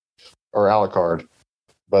Richter or Alucard,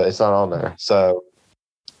 but it's not on there.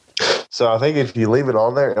 So I think if you leave it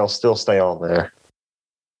on there, it'll still stay on there.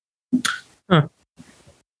 Huh.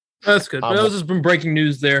 That's good. But those has been breaking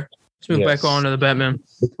news there. Let's move back on to the Batman.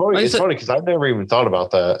 It's funny because I never even thought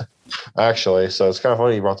about that, actually. So it's kind of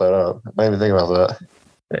funny you brought that up. I didn't even think about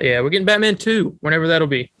that. Yeah, we're getting Batman 2, whenever that'll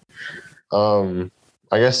be.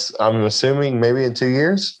 I guess I'm assuming maybe in 2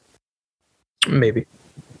 years. Maybe.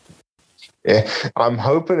 Yeah, I'm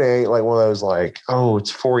hoping it ain't like one of those like, oh,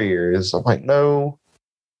 it's 4 years. I'm like, no,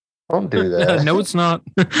 don't do that. No, it's not.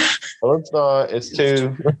 No, it's not. It's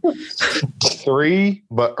 2, 3,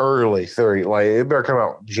 but early 3. Like it better come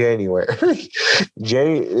out January.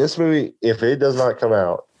 This movie, if it does not come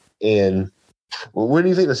out in, when do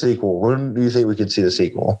you think the sequel? When do you think we can see the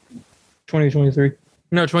sequel? 2023.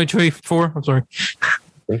 No, 2024. I'm sorry.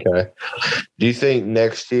 Okay. Do you think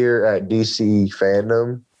next year at DC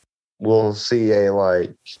Fandom we'll see a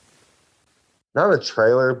like, not a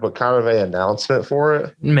trailer, but kind of an announcement for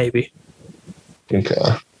it? Maybe. Okay.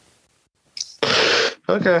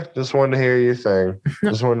 Just wanted to hear your thing.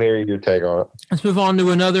 Just wanted to hear your take on it. Let's move on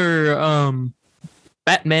to another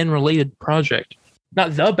Batman-related project.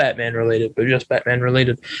 Not the Batman-related, but just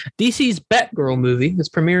Batman-related. DC's Batgirl movie is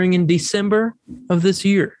premiering in December of this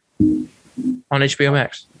year on HBO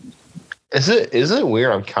Max. Is it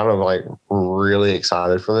weird? I'm kind of like really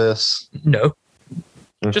excited for this. No.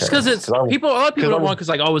 Okay. Just because a lot of people don't want because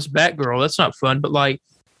like, oh, it's Batgirl. That's not fun. But like,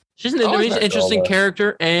 she's an interesting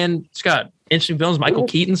character, and it's got interesting films. Michael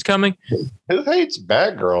Keaton's coming. Who hates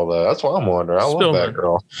Batgirl though? That's what I'm wondering. I love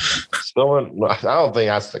Batgirl. Spillman, I don't think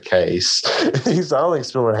that's the case. I don't think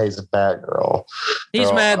Spillman hates Batgirl.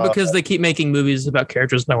 He's mad because they keep making movies about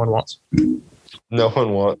characters no one wants. No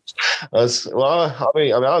one wants. I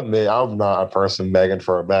mean, I'll admit I'm not a person begging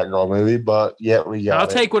for a Batgirl movie, but yet we got. I'll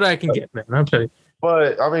take what I can get, man. I'll tell you.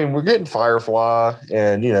 But I mean, we're getting Firefly,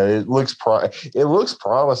 and you know, it looks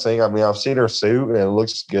promising. I mean, I've seen her suit, and it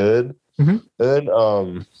looks good.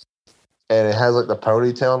 Mm-hmm. And it has like the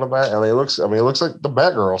ponytail in the back. It looks like the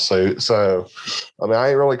Batgirl suit. So, I mean, I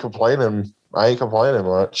ain't really complaining. I ain't complaining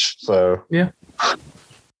much. So yeah.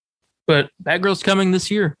 But Batgirl's coming this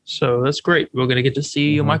year, so that's great. We're going to get to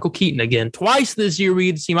see Michael Keaton again. Twice this year we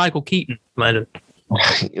get to see Michael Keaton, Landon.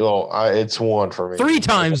 It's one for me. 3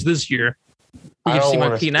 times this year we get to see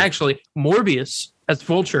Michael Keaton. Actually, Morbius as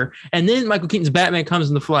Vulture, and then Michael Keaton's Batman comes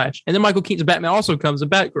in The Flash, and then Michael Keaton's Batman also comes in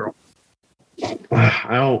Batgirl. I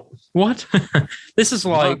don't. What? This is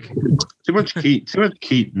like too much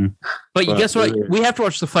Keaton. But guess what? We have to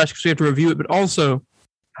watch The Flash because we have to review it, but also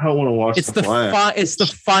I don't want to watch The Flash. It's the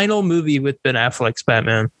final movie with Ben Affleck's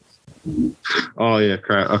Batman. Oh yeah,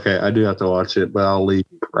 crap. Okay, I do have to watch it, but I'll leave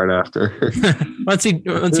right after. once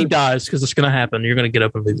he dies, because it's gonna happen. You're gonna get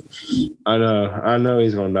up and leave. I know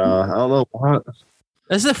he's gonna die. I don't know what.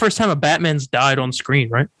 This is the first time a Batman's died on screen,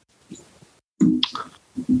 right?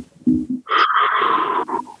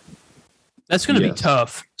 That's gonna be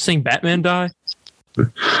tough. Seeing Batman die.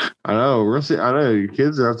 I know. I know your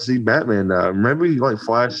kids have to see Batman now. Remember,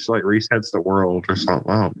 Flash resets the world or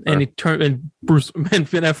something. And Ben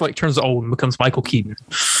Affleck turns old and becomes Michael Keaton.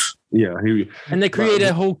 Yeah, and they create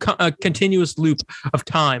a whole continuous loop of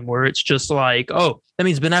time where it's just like, oh, that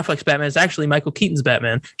means Ben Affleck's Batman is actually Michael Keaton's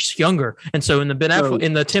Batman, just younger. And so in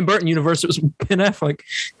the Tim Burton universe, it was Ben Affleck.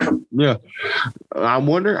 Yeah, I'm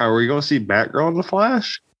wondering, are we going to see Batgirl in the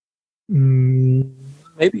Flash?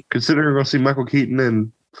 Maybe. Considering we're going to see Michael Keaton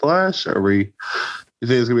in Flash, you think it's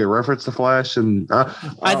going to be a reference to Flash? And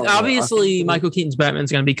obviously, Michael Keaton's Batman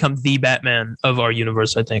is going to become the Batman of our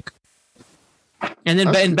universe, I think. And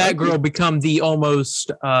then Batgirl become the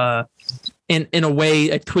almost, in a way,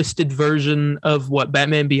 a twisted version of what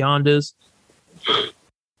Batman Beyond is.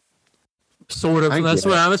 Sort of. That's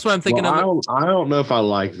what I'm thinking of. I don't know if I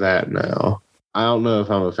like that now. I don't know if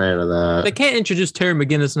I'm a fan of that. They can't introduce Terry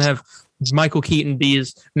McGinnis and have Michael Keaton be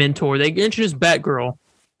his mentor. They introduce Batgirl,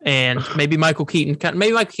 and maybe Michael Keaton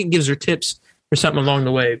gives her tips or something along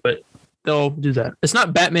the way, but they'll do that. It's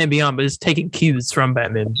not Batman Beyond, but it's taking cues from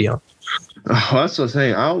Batman Beyond. Oh, that's what I'm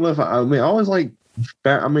saying. I don't know if I always like.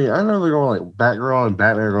 I know they're going Batgirl and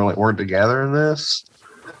Batman are going to work together in this,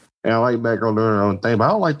 and I like Batgirl doing her own thing. But I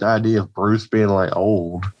don't like the idea of Bruce being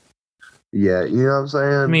old. Yeah, you know what I'm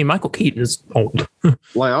saying. I mean, Michael Keaton is old.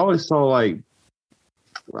 I always saw I'm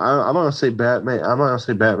not gonna say Batman. I'm not gonna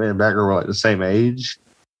say Batman and Batgirl were the same age.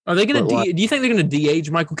 Are they gonna? Do you think they're gonna de-age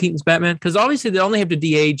Michael Keaton's Batman? Because obviously they only have to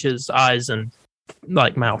de-age his eyes and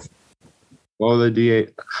mouth. Well, they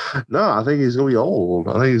de-age. No, I think he's gonna be old.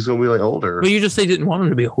 I think he's gonna be older. But you just say you didn't want him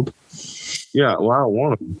to be old. Yeah, well, I don't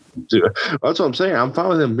want him to. That's what I'm saying. I'm fine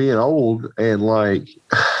with him being old and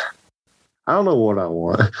I don't know what I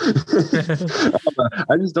want.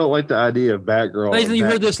 I just don't like the idea of Batgirl. Nathan, you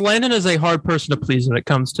heard this. Landon is a hard person to please when it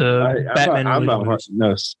comes to Batman. I'm not hard.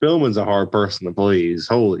 No, Spillman's a hard person to please.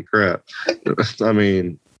 Holy crap! I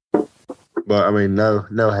mean, but I mean, no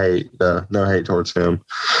hate, no hate towards him.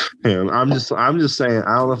 I'm just saying.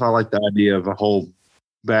 I don't know if I like the idea of a whole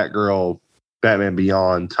Batgirl, Batman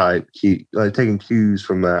Beyond type, like taking cues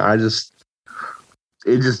from that.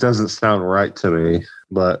 It just doesn't sound right to me.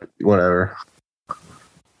 But whatever.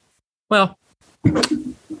 Well,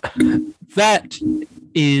 that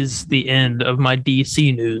is the end of my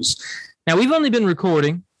DC news. Now, we've only been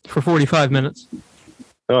recording for 45 minutes.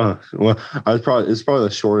 Oh, well, it's probably the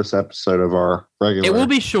shortest episode of our regular. It will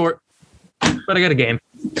be short, but I got a game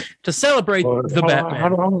to celebrate the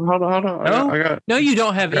Batman. Hold on. No, you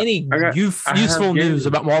don't have any useful news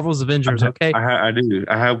about Marvel's Avengers, okay? I do.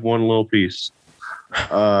 I have one little piece.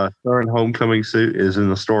 Current Homecoming suit is in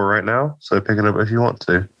the store right now, so pick it up if you want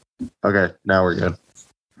to. Okay, now we're good.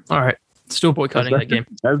 All right, still boycotting that game.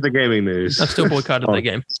 That's the gaming news. I've still boycotted that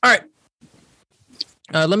game. All right,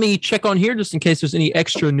 let me check on here just in case there's any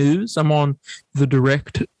extra news. I'm on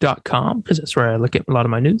thedirect.com because that's where I look at a lot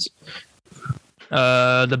of my news.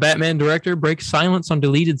 The Batman director breaks silence on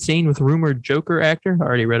deleted scene with rumored Joker actor. I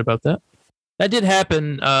already read about that. That did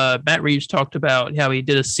happen. Matt Reeves talked about how he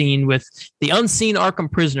did a scene with the unseen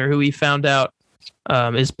Arkham prisoner, who he found out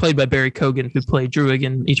is played by Barry Keoghan, who played Druig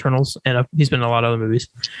in Eternals, and he's been in a lot of other movies.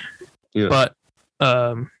 Yeah. But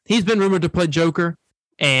he's been rumored to play Joker,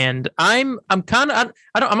 and I'm on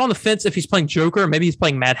the fence if he's playing Joker, or maybe he's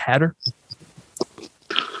playing Mad Hatter.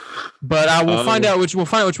 But I will find out which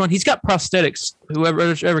one. He's got prosthetics,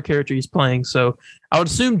 whichever character he's playing. So I would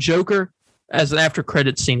assume Joker as an after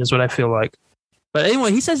credit scene is what I feel like. But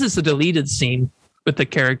anyway, he says it's a deleted scene with the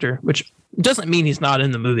character, which doesn't mean he's not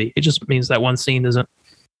in the movie. It just means that one scene isn't.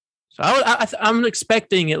 So I'm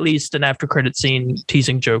expecting at least an after credit scene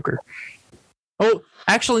teasing Joker. Oh,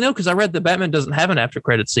 actually, no, because I read that Batman doesn't have an after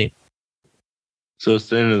credit scene. So it's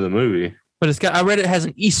the end of the movie. But I read it has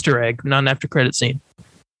an Easter egg, not an after credit scene.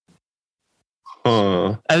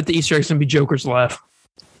 I bet the Easter egg's going to be Joker's laugh.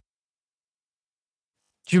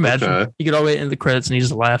 Could you imagine? Okay. You get all the way into the credits and he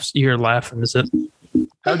just laughs. You hear a laugh and that's it.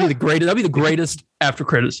 That'd be the greatest. That'd be the greatest after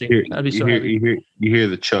credit scene. That'd be so. You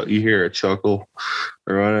hear a chuckle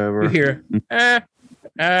or whatever. You hear.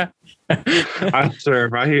 I swear,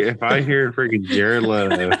 if I hear freaking Jared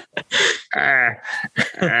Leto,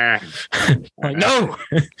 like no,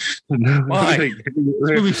 why? This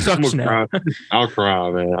movie sucks now. I'll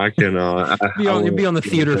cry, man. I cannot. You'd be on the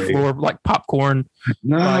theater floor like popcorn,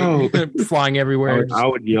 like, flying everywhere. I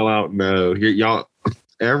would yell out, "No!" Y'all,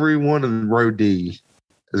 everyone in row D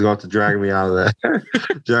is going to drag me out of that,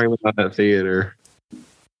 drag me out of that theater.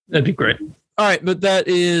 That'd be great. All right, but that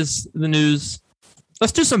is the news.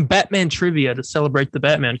 Let's do some Batman trivia to celebrate the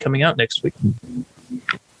Batman coming out next week.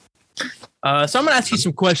 So I'm going to ask you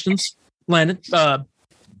some questions, Landon.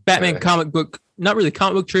 Batman comic book, not really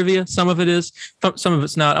comic book trivia. Some of it is, some of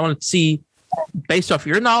it's not. I want to see, based off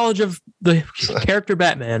your knowledge of the character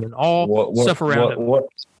Batman and all stuff around him.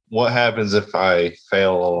 What happens if I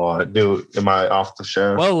fail a lot? Am I off the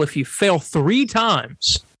show? Well, if you fail 3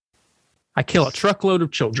 times, I kill a truckload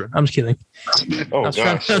of children. I'm just kidding. Oh, I was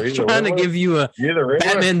trying to give you a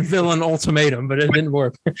Batman villain ultimatum, but it didn't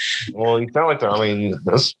work. Well, you sound like that. I mean,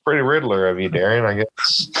 that's pretty Riddler of you, Darren.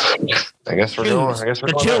 I guess we're going.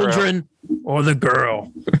 The children or the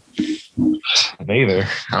girl. Neither.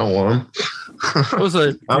 I don't want them. That was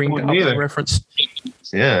a Green Goblin reference.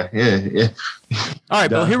 Yeah. All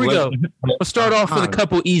right, well, here we go. We'll start off with a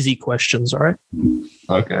couple easy questions, all right?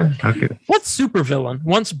 Okay. What supervillain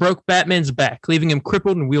once broke Batman's back, leaving him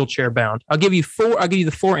crippled and wheelchair bound? I'll give you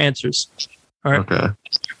the 4 answers. All right. Okay.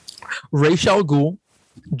 Ra's al Ghul,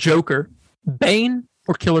 Joker, Bane,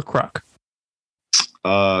 or Killer Croc?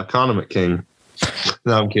 Condiment King.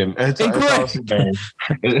 No, I'm kidding. It's obviously Bane.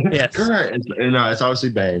 Yes. Correct. No, it's obviously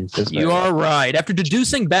Bane. You are right. After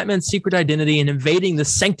deducing Batman's secret identity and invading the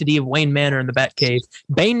sanctity of Wayne Manor in the Batcave,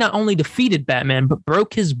 Bane not only defeated Batman, but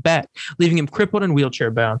broke his back, leaving him crippled and wheelchair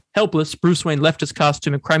bound. Helpless, Bruce Wayne left his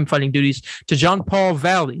costume and crime-fighting duties to John Paul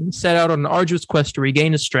Valley and set out on an arduous quest to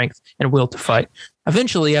regain his strength and will to fight.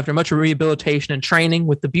 Eventually, after much rehabilitation and training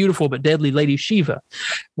with the beautiful but deadly Lady Shiva,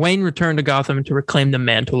 Wayne returned to Gotham to reclaim the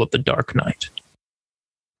mantle of the Dark Knight.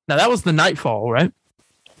 Now, that was the Nightfall, right?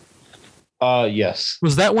 Yes.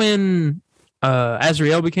 Was that when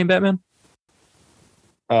Azrael became Batman?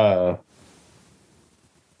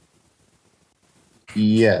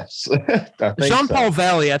 Yes. Jean Paul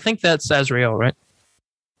Valley, I think that's Azrael, right?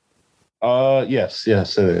 Yes,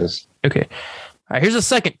 it is. Okay. right, here's a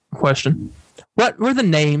second question. What were the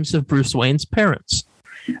names of Bruce Wayne's parents?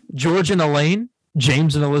 George and Elaine,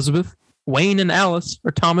 James and Elizabeth, Wayne and Alice,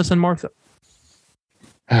 or Thomas and Martha?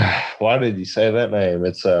 Why did you say that name?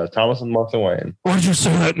 It's Thomas and Martha Wayne. Why did you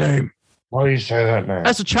say that name? Why did you say that name?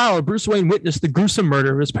 As a child, Bruce Wayne witnessed the gruesome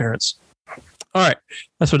murder of his parents. All right.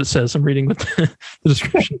 That's what it says. I'm reading with the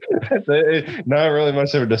description. Not really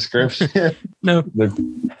much of a description. No.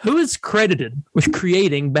 Who is credited with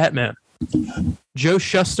creating Batman? Joe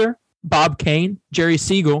Shuster, Bob Kane, Jerry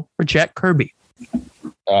Siegel, or Jack Kirby?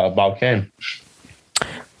 Bob Kane.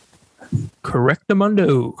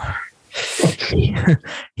 Correctamundo.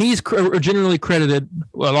 He's originally credited,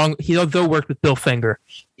 though worked with Bill Finger.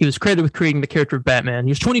 He was credited with creating the character of Batman.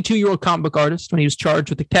 He was a 22-year-old comic book artist when he was charged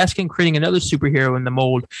with the task of creating another superhero in the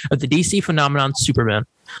mold of the DC phenomenon Superman.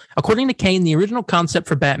 According to Kane, the original concept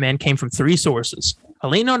for Batman came from three sources: a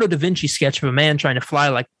Leonardo da Vinci sketch of a man trying to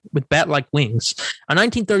fly with bat-like wings, a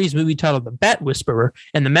 1930s movie titled The Bat Whisperer,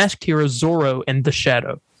 and the masked hero Zorro and the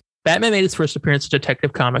Shadow. Batman made his first appearance in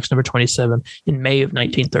Detective Comics number 27 in May of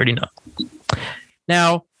 1939.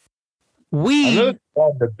 Now, I know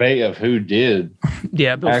the debate of who did.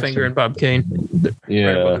 Yeah, Bill Finger and Bob Kane. Yeah.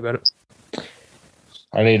 Read a book about it.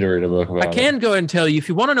 I need to read a book about it. I can go ahead and tell you, if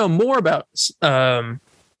you want to know more about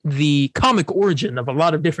the comic origin of a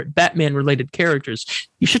lot of different Batman-related characters,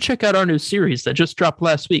 you should check out our new series that just dropped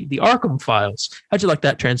last week, The Arkham Files. How'd you like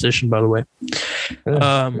that transition, by the way? Check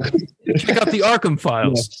out The Arkham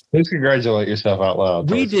Files. Please congratulate yourself out loud.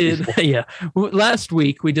 We did, yeah. Last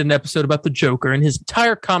week, we did an episode about the Joker and his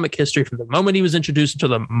entire comic history from the moment he was introduced till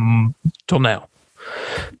now.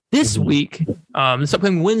 This week, this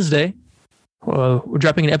upcoming Wednesday, we're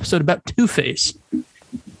dropping an episode about Two-Face.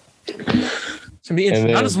 It's gonna be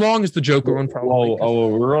interesting. Not as long as the Joker one, probably.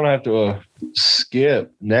 We're gonna have to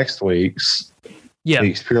skip next week's. Yeah,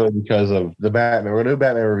 purely because of the Batman. We're gonna do a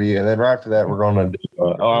Batman review, and then right after that, we're gonna do.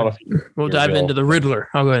 We'll dive into the Riddler.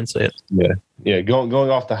 I'll go ahead and say it. Yeah. Going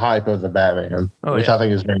off the hype of the Batman, which I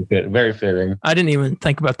think is very fitting. I didn't even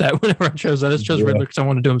think about that whenever I chose that. I just chose Riddler because I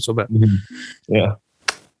want to do him so bad. Mm-hmm. Yeah.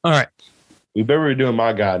 All right. We better be doing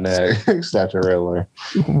my guy next after Riddler.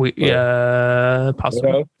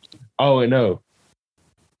 Possibly. Oh, no.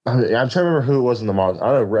 I'm trying to remember who it was in the monster.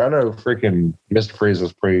 I know freaking Mr. Freeze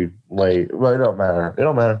was pretty late, but it don't matter.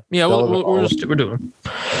 Yeah, we're doing.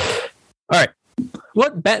 All right.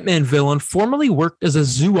 What Batman villain formerly worked as a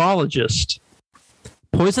zoologist?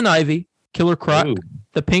 Poison Ivy, Killer Croc,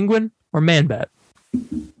 the Penguin, or Man-Bat?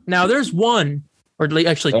 Now, there's one, or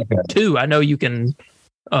actually two, I know you can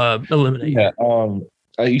eliminate. Yeah.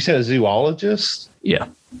 You said a zoologist? Yeah.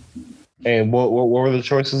 And what were the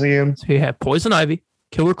choices again? So you have Poison Ivy,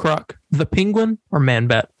 Killer Croc, the Penguin, or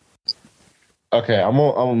Man-Bat? Okay, I'm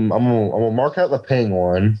gonna mark out the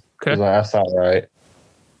Penguin because I asked that right.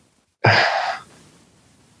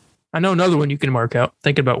 I know another one you can mark out.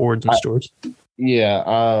 Thinking about origin stories. Yeah.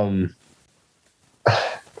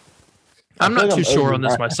 I'm not too sure on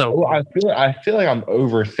this myself. I feel like I'm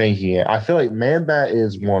overthinking it. I feel like Man-Bat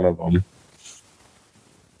is one of them.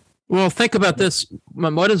 Well, think about this.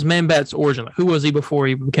 What is Man-Bat's origin? Who was he before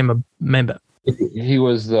he became a Man-Bat? He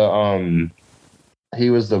was the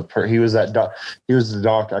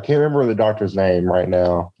doctor. I can't remember the doctor's name right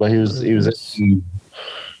now, but he was.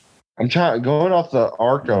 I'm going off the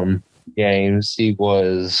Arkham games. He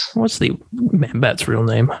was. What's the Man-Bat's real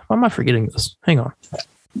name? Why am I forgetting this? Hang on.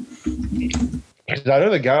 I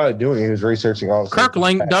know the guy doing it. He was researching all this.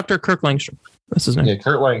 Dr. Kirk Langstrom. That's his name. Yeah,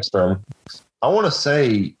 Kurt Langstrom. I want to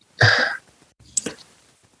say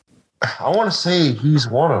he's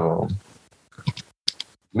one of them.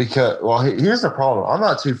 Because, here's the problem. I'm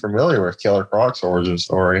not too familiar with Killer Croc's origin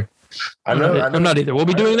story. I'm not either. We'll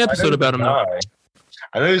be doing an episode about him now.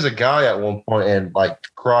 I know he's a guy at one point, and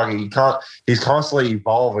Croc, he's constantly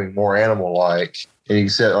evolving more animal-like, and he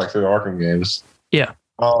said through the Arkham games. Yeah.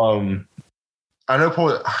 I know.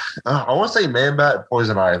 I want to say Man-Bat and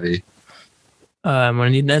Poison Ivy. I'm gonna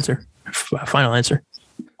need an answer. A final answer.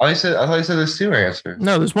 I thought you said there's two answers.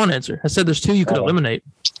 No, there's one answer. I said there's two you could eliminate.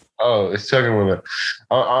 Oh, it's talking women.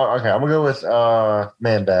 Okay, I'm gonna go with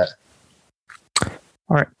Man-Bat. All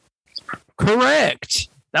right, correct.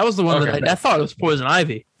 That was the one that I thought it was Poison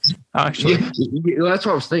Ivy. Actually, that's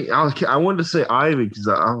what I was thinking. I wanted to say Ivy because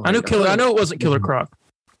I knew Killer. I know it wasn't Killer Croc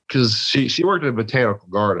because she worked in botanical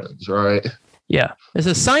gardens, right? Yeah. As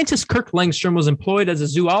a scientist, Kirk Langstrom was employed as a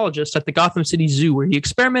zoologist at the Gotham City Zoo, where he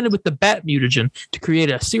experimented with the bat mutagen to create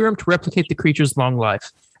a serum to replicate the creature's long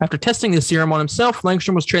life. After testing the serum on himself,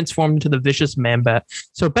 Langstrom was transformed into the vicious Man-Bat.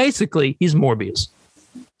 So basically, he's Morbius.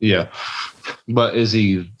 Yeah. But is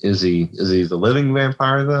he the living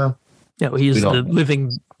vampire though? No, he's the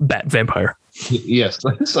living bat vampire. Yes.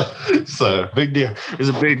 So big deal. There's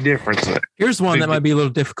a big difference there. Here's one that might be a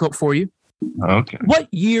little difficult for you. Okay. What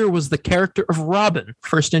year was the character of Robin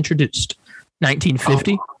first introduced?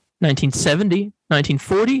 1950, 1970,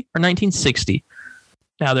 1940, or 1960?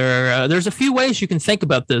 Now, there's a few ways you can think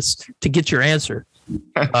about this to get your answer,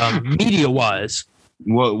 media-wise.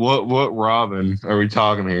 What Robin are we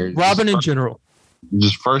talking here? Robin in general.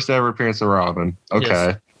 Just first ever appearance of Robin. Okay.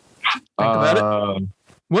 Yes. Think about it.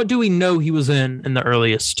 What do we know he was in the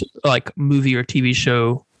earliest movie or TV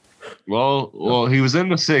show? Well, he was in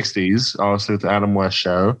the 60s, obviously with the Adam West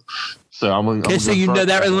show. So I'm gonna so you know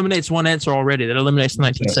that eliminates one answer already. That eliminates the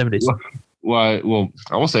 1970s. Well,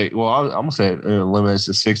 I'm gonna say it eliminates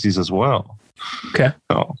the 60s as well. Okay.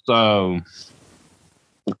 So,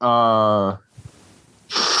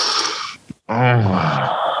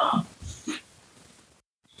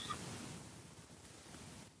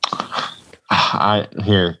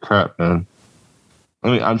 crap, man.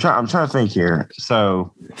 I'm trying to think here.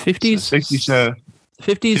 So 50s, 60s,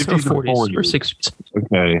 50s or 40s or 60s.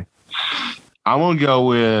 Okay, I'm gonna go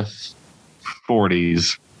with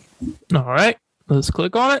 40s. All right, let's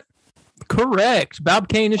click on it. Correct. Bob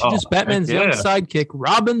Kane introduced Batman's young sidekick,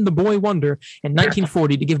 Robin the Boy Wonder, in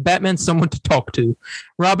 1940 to give Batman someone to talk to.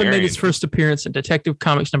 Robin made his first appearance in Detective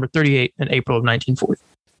Comics number 38 in April of 1940.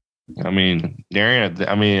 Darian,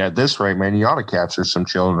 at this rate, man, you ought to capture some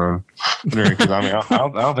children. Because I don't think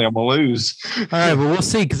I'm going to lose. All right, well, we'll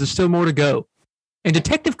see because there's still more to go. In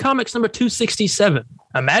Detective Comics number 267,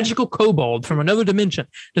 a magical kobold from another dimension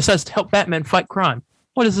decides to help Batman fight crime.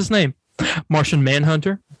 What is his name? Martian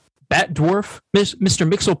Manhunter, Bat Dwarf, Mr.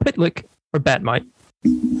 Mixel-Pitlick, or Batmite?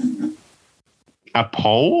 A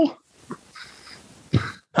pole?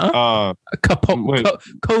 Huh?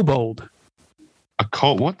 Kobold. A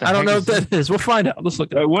cold? What the? I don't know what that is. We'll find out. Let's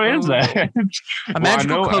look at it. What is that? A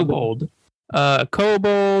magical kobold.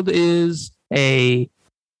 Kobold is a.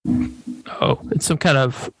 It's some kind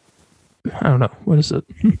of. I don't know. What is it?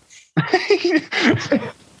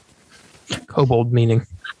 Kobold meaning.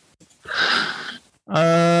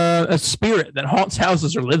 A spirit that haunts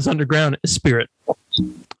houses or lives underground. A spirit.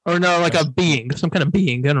 Or no, like a being. Some kind of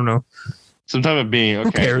being. I don't know. Some type of being. Okay.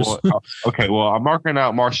 Who cares? Well, I'm marking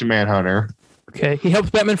out Martian Manhunter. Okay, he helps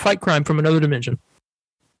Batman fight crime from another dimension.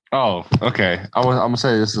 Oh, okay. I'm gonna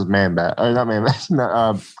say this is Man-Bat. Not Man-Bat.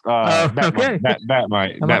 Okay.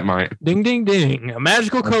 Batmite. Ding, ding, ding. A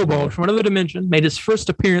magical kobold from another dimension made his first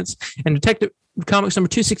appearance in Detective Comics number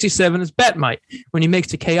 267 as Batmite when he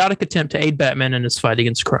makes a chaotic attempt to aid Batman in his fight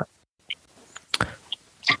against crime.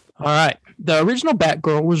 All right. The original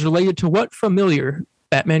Batgirl was related to what familiar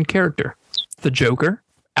Batman character? The Joker,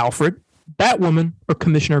 Alfred, Batwoman, or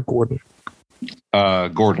Commissioner Gordon?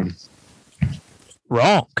 Gordon.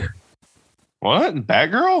 Wrong. What?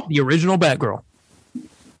 Batgirl? The original Batgirl.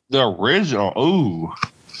 The original. Ooh.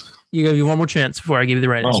 You give you one more chance before I give you the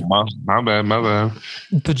right answer. Oh, my bad.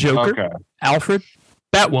 The Joker, Alfred,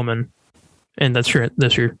 Batwoman, and that's your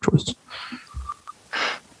choice.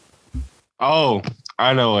 Oh,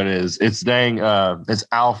 I know what it is. It's it's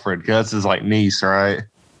Alfred because that's his niece, right?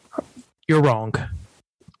 You're wrong.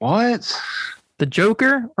 What? The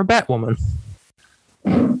Joker or Batwoman?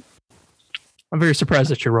 I'm very surprised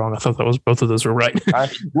that you're wrong. I thought both of those were right. I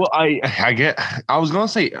was gonna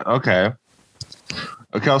say okay.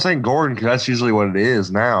 I was saying Gordon because that's usually what it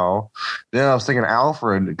is now. Then I was thinking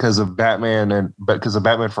Alfred because of Batman because of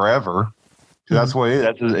Batman Forever. Mm-hmm. That's what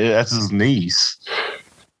it is. That's his niece.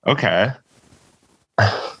 Okay.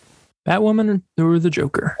 Batwoman or the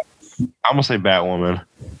Joker? I'm gonna say Batwoman.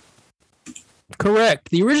 Correct.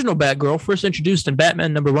 The original Batgirl, first introduced in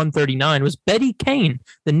Batman number 139, was Betty Kane,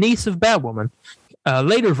 the niece of Batwoman. A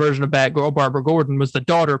later version of Batgirl, Barbara Gordon, was the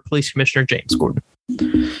daughter of Police Commissioner James Gordon.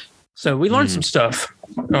 So we learned some stuff.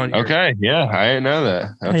 Okay, yeah, I didn't know that.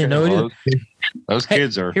 Okay, I didn't know it. Those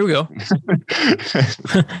kids are. Here we go.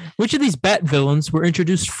 Which of these Bat villains were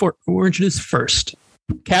introduced first?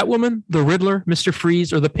 Catwoman, the Riddler, Mr.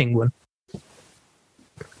 Freeze, or the Penguin?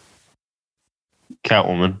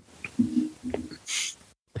 Catwoman.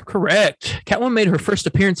 Correct. Catwoman made her first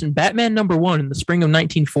appearance in Batman number 1 in the spring of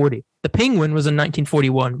 1940. The Penguin was in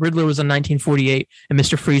 1941, Riddler was in 1948, and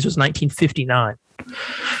Mr. Freeze was 1959.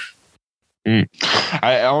 The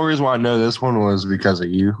only reason why I know this one was because of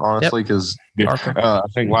you, honestly, because I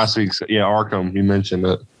think last week's Arkham, you mentioned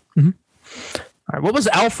it. Mm-hmm. All right, what was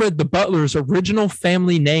Alfred the Butler's original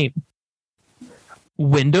family name?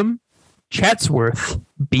 Wyndham, Chatsworth,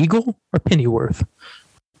 Beagle, or Pennyworth?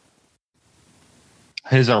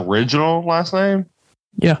 His original last name?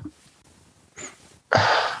 Yeah.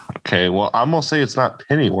 Okay, well, I'm going to say it's not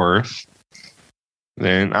Pennyworth.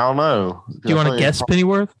 Then I don't know. Do you want to guess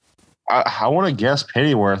Pennyworth? I want to guess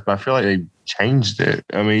Pennyworth, but I feel like they changed it.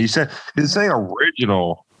 I mean, you said it's saying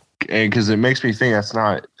original, and because it makes me think that's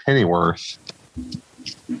not Pennyworth.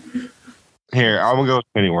 Here, I'm gonna go with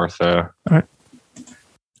Pennyworth though. All right.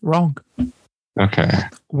 Wrong. Okay.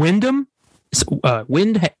 Wyndham. It's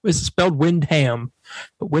spelled Windham.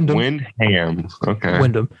 But Windham. Okay.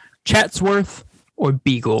 Wyndham. Chatsworth or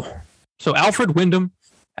Beagle. So Alfred Wyndham,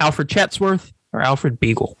 Alfred Chatsworth, or Alfred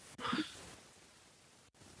Beagle.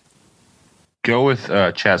 Go with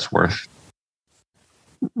Chatsworth.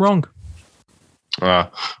 Wrong.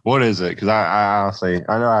 What is it? Because I honestly,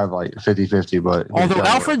 I know I have like 50-50, but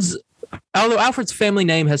Although Alfred's family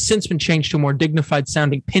name has since been changed to a more dignified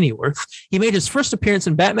sounding Pennyworth, he made his first appearance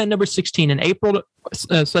in Batman number 16 in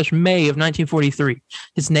April/May of 1943.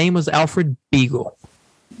 His name was Alfred Beagle.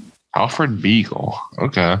 Alfred Beagle.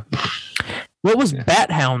 Okay. What was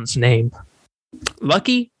Bat Hound's name?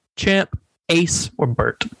 Lucky, Champ, Ace, or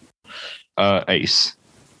Bert? Ace.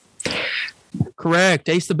 Correct.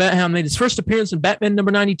 Ace the Bat Hound made his first appearance in Batman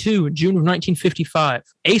number 92 in June of 1955.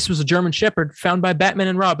 Ace was a German shepherd found by Batman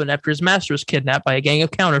and Robin after his master was kidnapped by a gang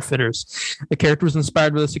of counterfeiters. The character was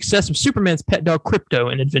inspired by the success of Superman's pet dog Crypto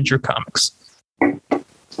in Adventure Comics.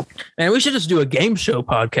 And we should just do a game show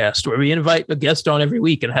podcast where we invite a guest on every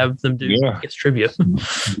week and have them do guest trivia.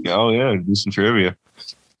 Oh yeah, do some trivia.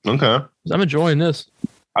 Okay. I'm enjoying this.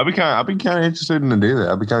 I'd be kind of interested in to do that.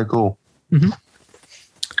 That'd be kind of cool. Mm-hmm.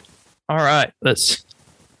 All right, let's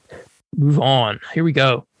move on. Here we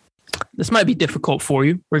go. This might be difficult for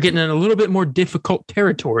you. We're getting in a little bit more difficult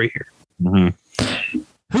territory here. Mm-hmm.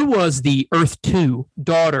 Who was the Earth 2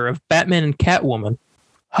 daughter of Batman and Catwoman?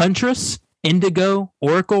 Huntress, Indigo,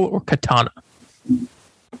 Oracle, or Katana?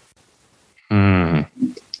 I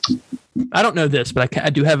don't know this, but I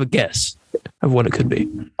do have a guess of what it could be.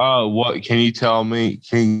 What can you tell me?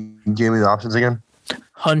 Can you give me the options again?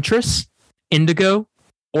 Huntress, Indigo,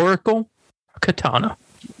 Oracle, Katana.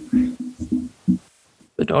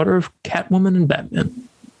 The daughter of Catwoman and Batman.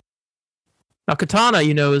 Now, Katana,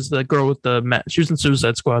 is the girl with the mask. She was in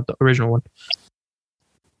Suicide Squad, the original one.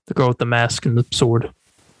 The girl with the mask and the sword.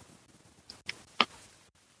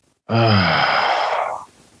 I'm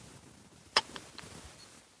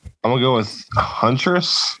going to go with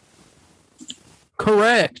Huntress.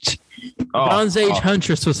 Correct. Bronze Age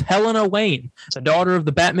Huntress was Helena Wayne, the daughter of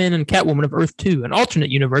the Batman and Catwoman of Earth 2, an alternate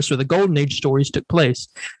universe where the Golden Age stories took place.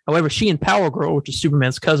 However, she and Power Girl, which is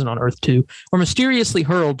Superman's cousin on Earth 2, were mysteriously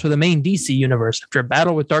hurled to the main DC universe after a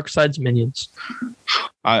battle with Darkseid's minions.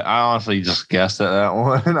 I honestly just guessed at that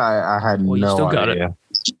one. I had no idea. You still got it.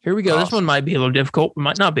 Here we go. Awesome. This one might be a little difficult, but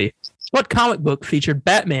might not be. What comic book featured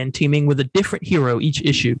Batman teaming with a different hero each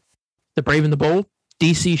issue? The Brave and the Bold,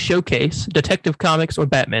 DC Showcase, Detective Comics, or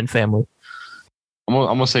Batman Family? I'm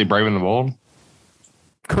gonna say Brave and the Bold.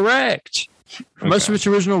 Correct. For most of its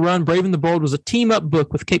original run, Brave and the Bold was a team-up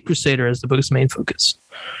book with Cape Crusader as the book's main focus.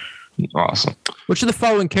 Awesome. Which of the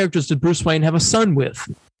following characters did Bruce Wayne have a son with?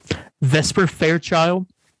 Vesper Fairchild,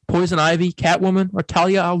 Poison Ivy, Catwoman, or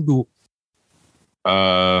Talia al Ghul?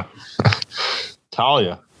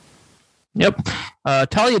 Talia. Yep.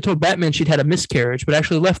 Talia told Batman she'd had a miscarriage, but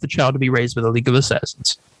actually left the child to be raised by the League of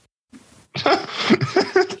Assassins.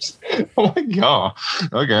 Oh my god.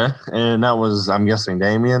 Okay. And that was, I'm guessing,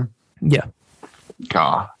 Damian? Yeah.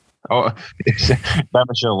 God. Oh,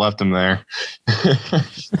 Batman should have left him there.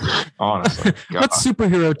 Honestly. God. What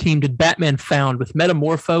superhero team did Batman found with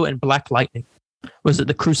Metamorpho and Black Lightning? Was it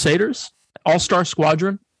the Crusaders, All-Star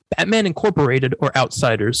Squadron, Batman Incorporated, or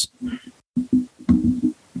Outsiders?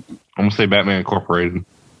 I'm going to say Batman Incorporated.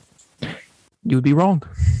 You would be wrong.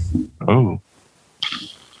 Oh.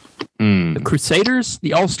 The Crusaders,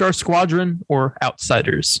 the All-Star Squadron, or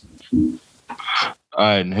Outsiders?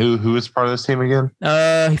 And who is part of this team again?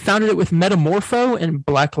 He founded it with Metamorpho and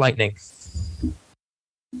Black Lightning.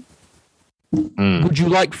 Would you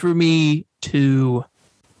like for me to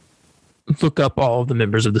look up all of the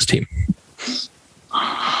members of this team?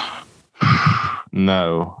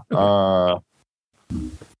 No. Okay.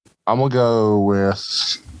 I'm going to go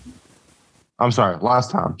with... I'm sorry,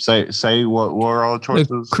 last time. Say what were all the choices?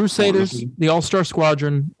 The Crusaders, the All-Star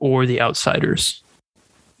Squadron, or the Outsiders?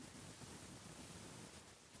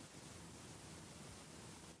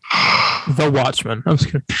 The Watchmen. I'm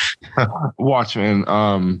just kidding. Watchmen.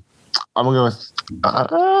 I'm gonna go with.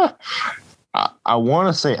 I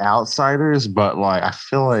want to say Outsiders, but like I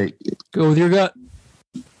feel like go with your gut.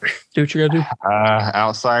 Do what you gotta do.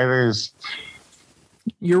 Outsiders.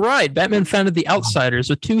 You're right. Batman founded the Outsiders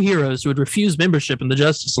with two heroes who had refused membership in the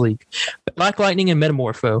Justice League: Black Lightning and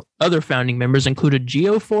Metamorpho. Other founding members included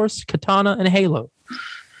Geoforce, Katana, and Halo.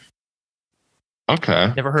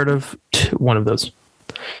 Okay. Never heard of one of those.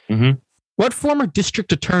 Mm-hmm. What former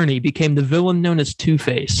district attorney became the villain known as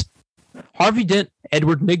Two-Face? Harvey Dent,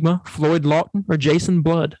 Edward Nygma, Floyd Lawton, or Jason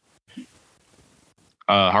Blood?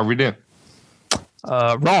 Harvey Dent.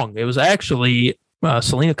 Wrong. It was actually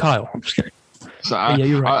Selena Kyle. I'm just kidding. So yeah,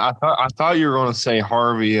 you're right. I thought you were going to say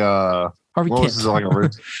Harvey. Harvey what Kent. was his, like,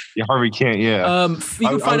 yeah, Harvey Kent. Yeah. You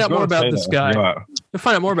can find out more about this guy. Yeah. You'll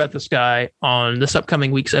find out more about this guy on this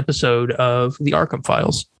upcoming week's episode of the Arkham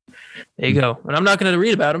Files. There you go. And I'm not going to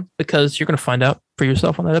read about him because you're going to find out for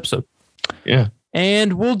yourself on that episode. Yeah.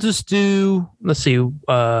 And we'll just do, let's see,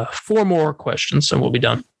 4 more questions and we'll be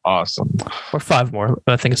done. Awesome. Or 5 more.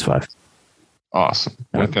 I think it's 5. Awesome.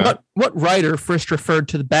 Okay. What writer first referred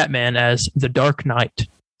to the Batman as the Dark Knight?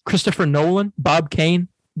 Christopher Nolan, Bob Kane,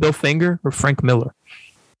 Bill Finger, or Frank Miller?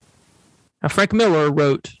 Now, Frank Miller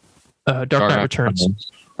wrote Dark Knight Returns.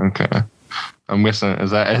 Okay. I'm guessing,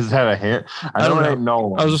 is that a hint? I know it ain't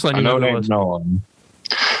Nolan. I was just letting you know it ain't Nolan.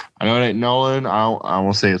 I know it ain't Nolan. I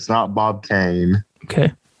will say it's not Bob Kane.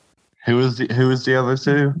 Okay. Who is the other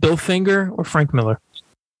two? Bill Finger or Frank Miller?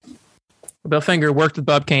 Bill Finger worked with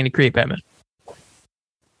Bob Kane to create Batman.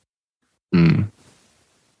 I'm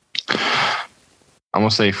gonna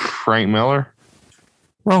say Frank Miller.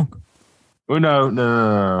 Wrong. Oh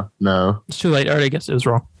no. It's too late. I already guessed it was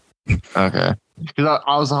wrong. Okay. Because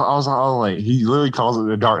I was like, he literally calls it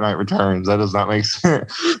the Dark Knight Returns. That does not make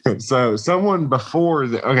sense. So someone before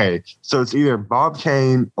so it's either Bob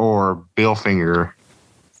Kane or Bill Finger.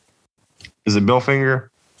 Is it Bill Finger?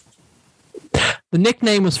 The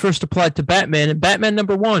nickname was first applied to Batman in Batman #1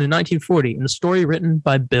 in 1940 in the story written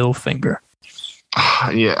by Bill Finger.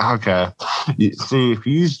 Yeah, okay. See, if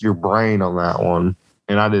you used your brain on that one,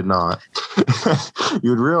 and I did not, you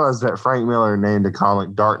would realize that Frank Miller named a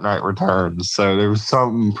comic Dark Knight Returns. So there was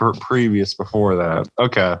something previous before that.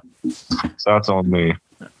 Okay. So that's on me.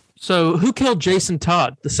 So who killed Jason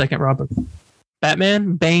Todd, the second Robin?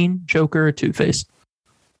 Batman, Bane, Joker, or Two-Face?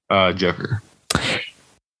 Joker.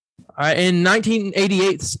 All right, in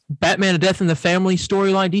 1988's Batman: A Death in the Family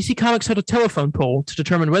storyline, DC Comics had a telephone poll to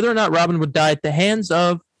determine whether or not Robin would die at the hands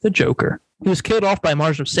of the Joker. He was killed off by a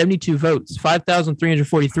margin of 72 votes,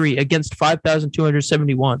 5,343 against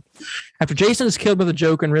 5,271. After Jason is killed by the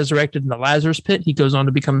Joker and resurrected in the Lazarus Pit, he goes on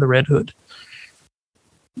to become the Red Hood.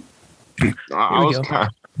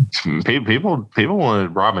 People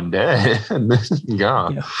wanted Robin dead.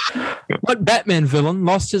 God. Yeah. What Batman villain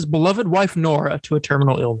lost his beloved wife Nora to a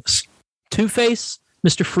terminal illness? Two-Face,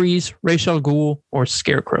 Mr. Freeze, Ra's al Ghul, or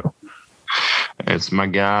Scarecrow? It's my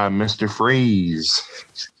guy, Mr. Freeze.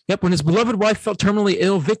 Yep, when his beloved wife felt terminally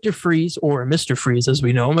ill, Victor Freeze, or Mr. Freeze as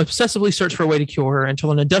we know him, obsessively searched for a way to cure her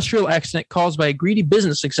until an industrial accident caused by a greedy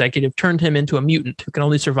business executive turned him into a mutant who can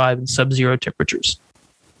only survive in sub-zero temperatures.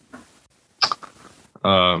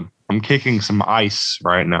 I'm kicking some ice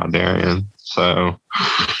right now, Darian. So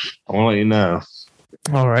I want to let you know.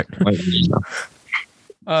 All right.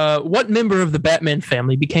 What member of the Batman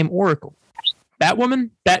family became Oracle? Batwoman,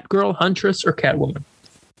 Batgirl, Huntress, or Catwoman?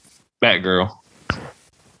 Batgirl.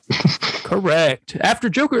 Correct. After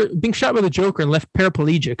Joker being shot by the Joker and left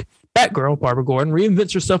paraplegic, Batgirl, Barbara Gordon,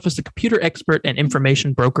 reinvents herself as the computer expert and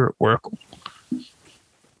information broker Oracle. And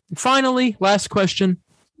finally, last question.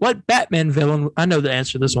 What Batman villain, I know the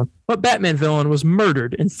answer to this one, what Batman villain was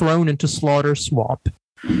murdered and thrown into Slaughter Swamp?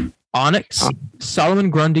 Onyx, Solomon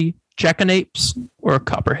Grundy, Jackanapes, or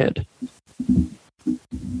Copperhead?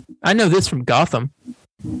 I know this from Gotham.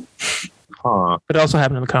 Huh. But it also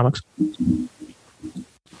happened in the comics.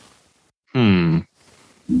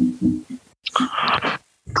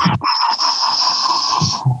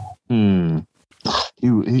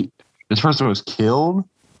 This person was killed?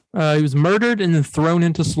 He was murdered and then thrown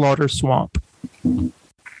into Slaughter Swamp. Who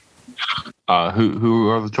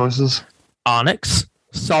are the choices? Onyx,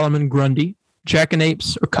 Solomon Grundy,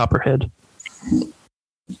 Jackanapes, or Copperhead?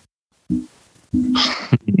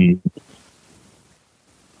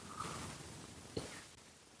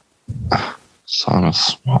 Slaughter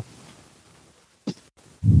Swamp.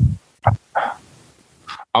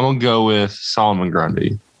 I'm going to go with Solomon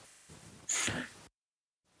Grundy.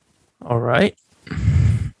 All right.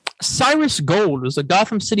 Cyrus Gold was a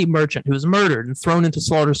Gotham City merchant who was murdered and thrown into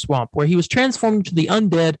Slaughter Swamp, where he was transformed into the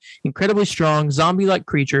undead, incredibly strong, zombie-like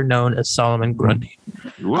creature known as Solomon Grundy.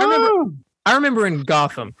 I remember in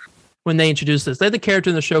Gotham when they introduced this, they had the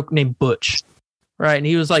character in the show named Butch, right? And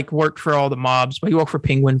he was like worked for all the mobs, but he worked for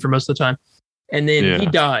Penguin for most of the time. And then he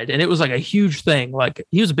died, and it was like a huge thing. Like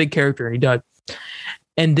he was a big character, and he died.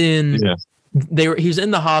 And then he was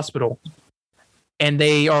in the hospital, and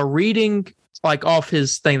they are reading like off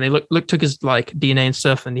his thing. They took his like DNA and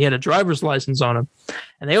stuff, and he had a driver's license on him.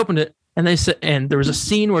 And they opened it, and they said, and there was a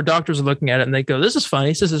scene where doctors are looking at it, and they go, "This is funny."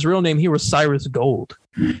 He says his real name here was Cyrus Gold,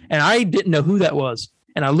 and I didn't know who that was.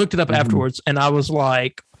 And I looked it up afterwards, and I was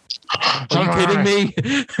like, "Are you kidding me?"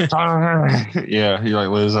 Yeah, he like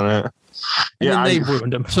losing it. And then they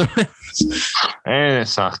ruined him. So. And it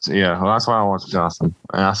sucked. Yeah, well, that's why I watched Gotham.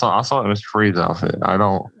 And I saw it Mr. Freeze outfit.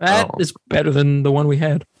 That is better than the one we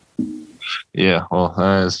had. Yeah, well,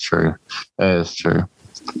 that is true. That is true.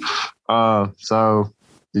 So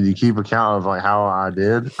did you keep account of like how I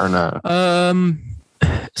did or no?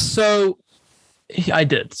 So I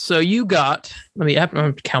did. So you got. Let me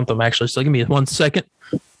count them actually. So give me 1 second.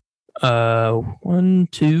 1,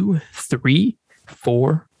 2, 3,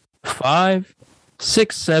 4, 5,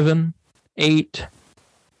 6, 7, 8.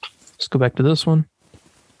 Let's go back to this one.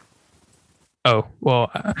 Oh,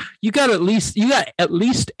 well, you got at least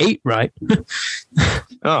 8 right.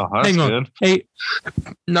 Oh, that's Hang on. good. 8,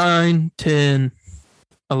 9, 10,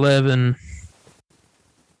 11.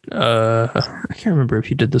 I can't remember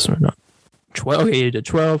if you did this one or not. 12. Okay, you did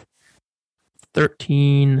 12,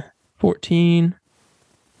 13, 14,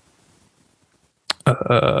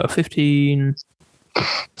 15,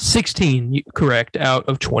 16. Correct out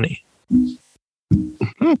of 20.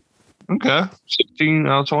 Okay, 16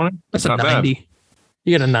 out of 20. That's a 90. Bad.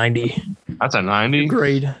 You got a 90. That's a 90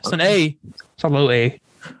 grade. It's an A. It's a low A.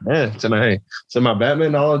 Yeah, it's an A. So my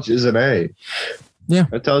Batman knowledge is an A. Yeah,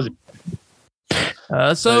 that tells you.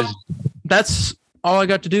 So that's all I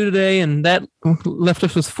got to do today, and that left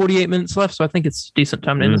us with 48 minutes left. So I think it's a decent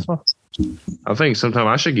time to end this one. I think sometime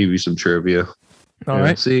I should give you some trivia. All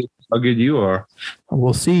right. See how good you are.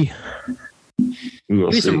 We'll see. Give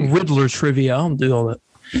me some Riddler trivia. I'll do all that.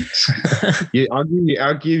 Yeah, I'll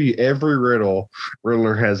give you every riddle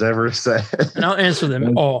Riddler has ever said, and I'll answer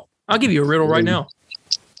them all. I'll give you a riddle right now.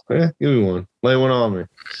 Yeah, give me one. Lay one on me.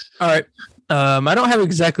 All right. I don't have it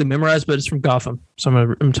exactly memorized, but it's from Gotham, so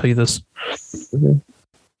I'm gonna tell you this. Okay.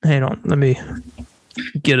 Hang on, let me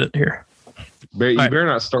get it here. You better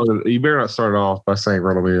not start it off by saying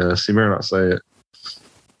riddle me this. You better not say it.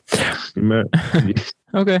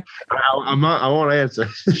 Okay. I won't answer.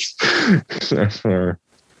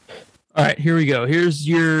 All right, here we go. Here's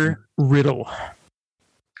your riddle.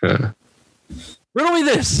 Okay. Riddle me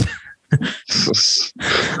this.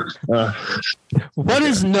 What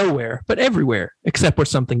is nowhere but everywhere except where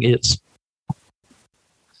something is?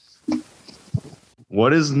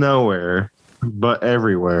 What is nowhere but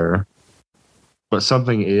everywhere but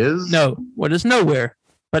something is? No, what is nowhere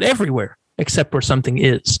but everywhere except where something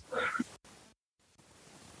is?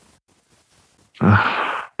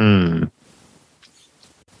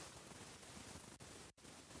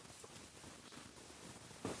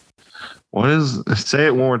 What is? Say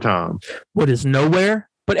it one more time. What is nowhere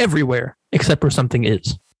but everywhere except where something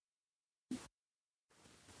is?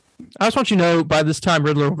 I just want you to know by this time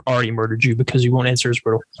Riddler already murdered you because you won't answer his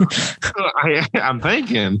riddle. I'm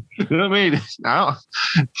thinking. I mean,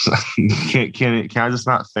 can I just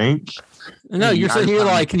not think? No, you're sitting here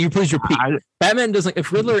like, can you please repeat? Batman doesn't.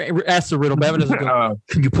 If Riddler asks a riddle, Batman doesn't go.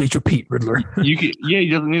 Can you please repeat, Riddler? He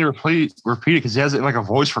doesn't need to repeat it because he has it in like a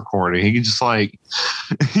voice recording. He can just like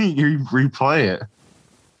replay it.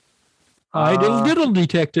 I diddle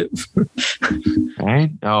detective.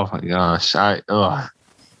 Right? Oh my gosh!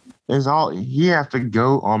 Is all you have to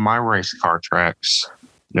go on my race car tracks.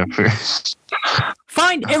 No,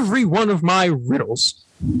 find every one of my riddles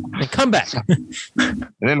and come back. And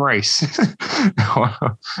then race. I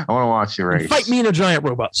want to watch you race. And fight me in a giant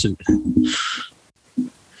robot suit. You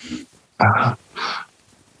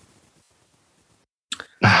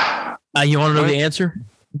want to know the answer?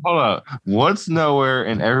 Hold up. What's nowhere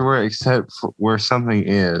and everywhere except for where something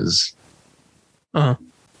is? Uh-huh.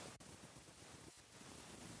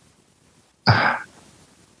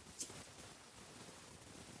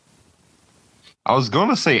 I was going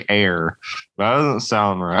to say air, but that doesn't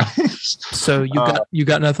sound right. So you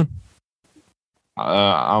got nothing?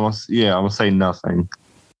 I'm gonna say nothing.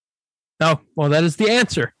 No, well, that is the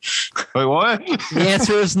answer. Wait, what? The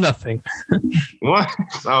answer is nothing. What?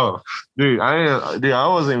 Oh, dude, I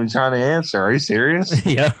wasn't even trying to answer. Are you serious?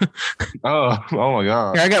 Yeah. Oh my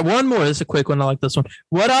God. Here, I got one more. This is a quick one. I like this one.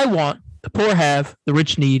 What I want, the poor have, the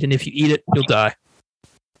rich need, and if you eat it, you'll die.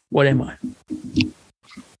 What am I?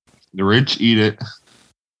 The rich eat it.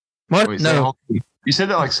 What? Wait, no. You said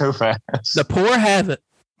that like so fast. The poor have it,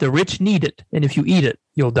 the rich need it, and if you eat it,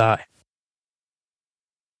 you'll die.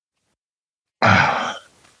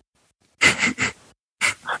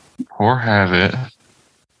 Poor have it.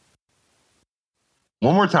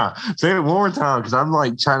 One more time. Say it one more time, because I'm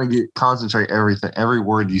like trying to concentrate every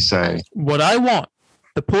word you say. What I want,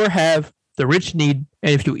 the poor have, the rich need,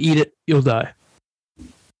 and if you eat it, you'll die.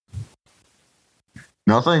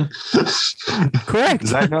 Nothing. Correct. Is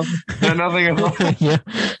that nothing? Is that nothing at all? Yeah.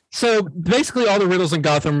 So basically, all the riddles in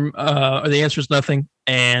Gotham, the answer is nothing,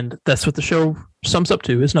 and that's what the show sums up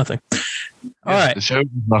to: is nothing. All right. The show is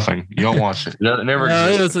nothing. You don't watch it. It never.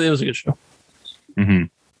 It was a good show. Mm-hmm.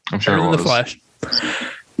 I'm sure Better it than was. The Flash.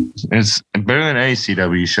 It's better than any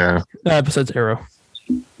CW show. Besides Arrow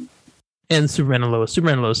and Superman and Lois.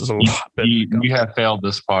 Superman and Lois is a lot better. You have failed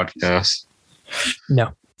this podcast.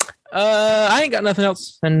 No. I ain't got nothing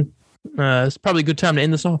else, and it's probably a good time to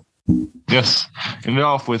end this off. Yes. End it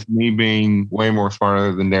off with me being way more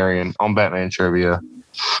smarter than Darian on Batman trivia.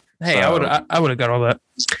 Hey, So, I would have got all that.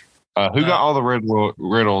 Who got all the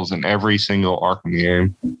riddles in every single Arkham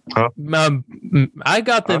game? Huh? I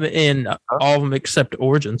got them in all of them except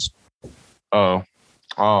Origins. Oh,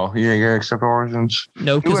 yeah, except Origins.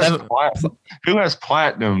 No, Who because has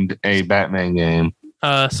platinumed a Batman game?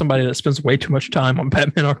 somebody that spends way too much time on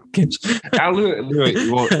Batman Arkham games. I'll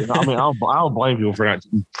blame people for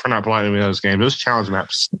not playing those games. Those challenge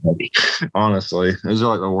maps, honestly, those are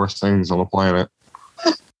like the worst things on the planet.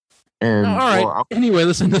 And all right. Anyway,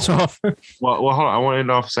 let's end this off. Well, hold on. I want to end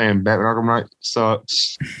off saying Batman Arkham Knight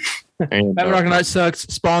sucks. And, Batman Arkham Knight sucks.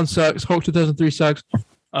 Spawn sucks. Hulk 2003 sucks.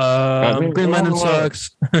 Green Lantern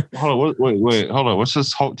sucks. Hold on, wait. Hold on. What's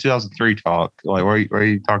this Hulk 2003 talk? Like, where are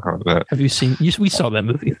you talking about that? Have you seen? We saw that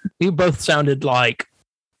movie. We both sounded like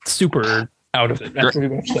super out of it after we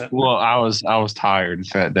watched that. Well, I was tired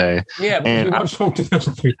that day. Yeah, but and we watched Hulk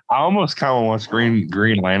 2003. I almost kind of watched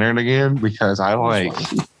Green Lantern again because I like.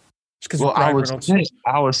 Well, I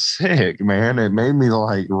was sick, man. It made me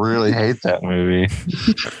like really hate that movie.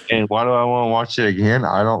 And why do I want to watch it again?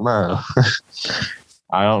 I don't know.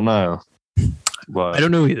 I don't know. But I don't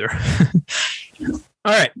know either. All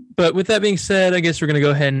right. But with that being said, I guess we're going to go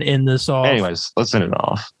ahead and end this off. Anyways, let's end it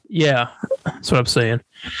off. Yeah, that's what I'm saying.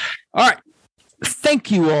 All right. Thank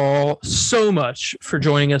you all so much for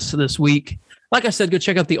joining us this week. Like I said, go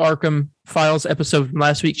check out the Arkham Files episode from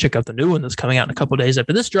last week. Check out the new one that's coming out in a couple of days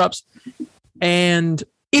after this drops. And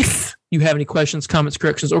if you have any questions, comments,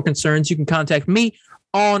 corrections, or concerns, you can contact me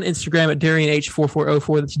on Instagram at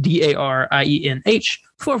DarianH4404. That's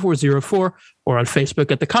DARIENH4404. Or on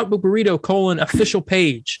Facebook at the Comic Book Burrito official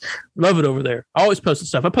page. Love it over there. I always posted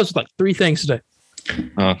stuff. I posted like 3 things today.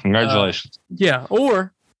 Congratulations. Yeah.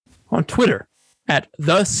 Or on Twitter at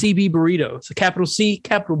the CB Burrito. It's a capital C,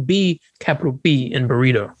 capital B in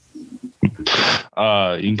Burrito.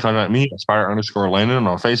 You can contact me at Spider_Landon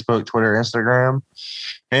on Facebook, Twitter, Instagram.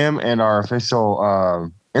 Him and our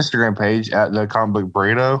official Instagram page at the Comic Book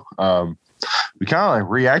Burrito. We kind of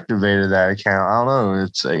like reactivated that account. I don't know.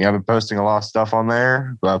 I've been posting a lot of stuff on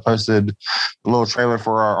there. But I posted a little trailer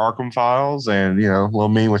for our Arkham Files and, a little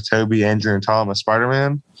meme with Toby, Andrew, and Tom as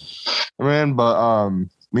Spider-Man. But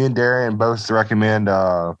me and Darian both recommend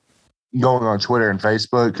going on Twitter and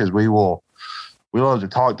Facebook because we love to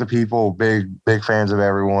talk to people, big fans of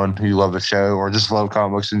everyone who love the show or just love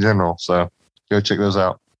comic books in general. So go check those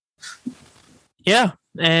out. Yeah.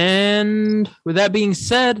 And with that being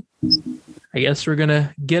said, I guess we're going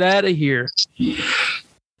to get out of here.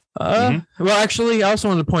 Well, actually, I also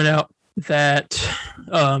wanted to point out that,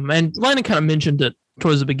 and Landon kind of mentioned it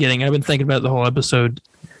towards the beginning. I've been thinking about it the whole episode.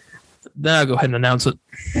 Then I'll go ahead and announce it.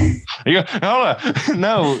 Yeah, hold on.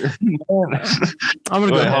 No. I'm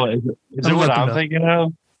going to go ahead. Is it what I'm thinking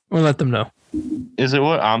of? We'll let them know. Is it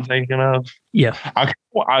what I'm thinking of? Yeah. I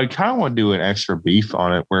kind of want to do an extra beef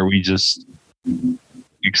on it where we just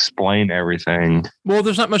explain everything. Well,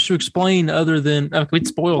 there's not much to explain other than we'd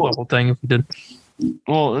spoil the whole thing if we did.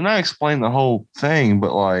 Well, not explain the whole thing,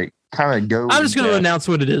 but like kind of go. I'm just going to announce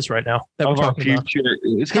what it is right now that we're talking about.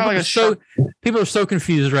 It's kind of like people are so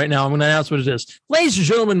confused right now. I'm going to announce what it is. Ladies and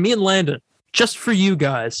gentlemen, me and Landon, just for you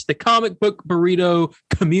guys, the Comic Book Burrito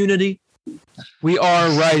community, we are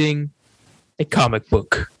writing a comic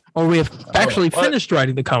book. Or we have actually finished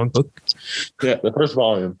writing the comic book. Yeah, the first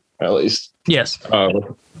volume, at least. Yes.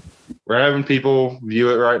 We're having people view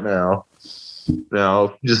it right now.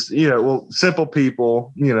 Now, just, simple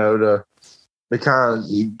people, to kind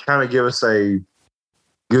of give us a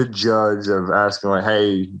good judge of asking like,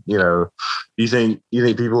 hey, you think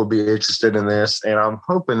people would be interested in this? And I'm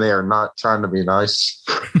hoping they are not trying to be nice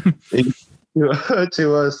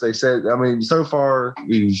to us. They said, so far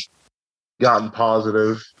we've gotten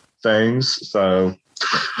positive things. So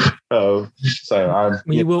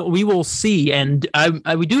we will see. And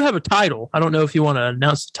we do have a title. I don't know if you want to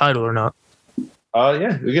announce the title or not.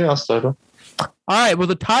 Yeah, we can announce the title. All right. Well,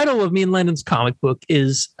 the title of me and Landon's comic book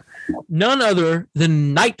is none other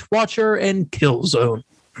than Night Watcher and Killzone,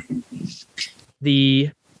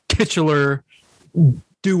 the titular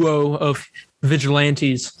duo of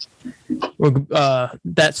vigilantes.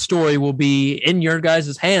 That story will be in your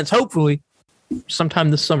guys' hands, hopefully,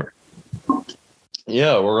 sometime this summer.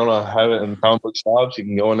 Yeah, we're gonna have it in comic book shops. You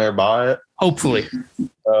can go in there, buy it. Hopefully.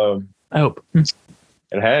 I hope.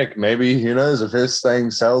 And heck, maybe, who knows, if this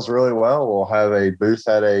thing sells really well, we'll have a booth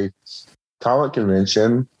at a comic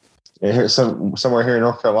convention here, somewhere here in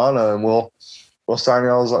North Carolina, and we'll sign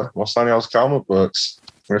y'all's comic books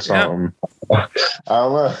or something. Yeah. I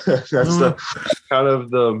don't know. That's the kind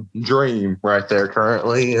of the dream right there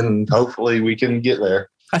currently, and hopefully we can get there.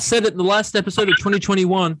 I said it in the last episode of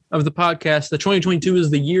 2021 of the podcast that 2022 is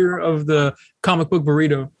the year of the comic book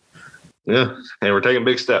burrito. Yeah, and we're taking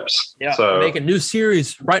big steps. Yeah, so make a new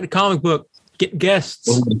series, write a comic book, get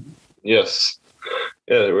guests. Yes.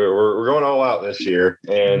 Yeah, we're going all out this year,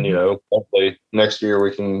 and hopefully next year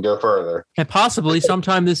we can go further. And possibly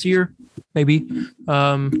sometime this year, maybe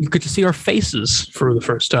you get to see our faces for the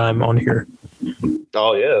first time on here.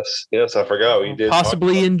 Oh yes, I forgot we did.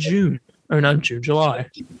 Possibly in June, or not June, July.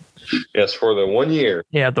 Yes, for the 1 year.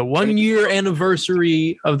 Yeah, the 1 year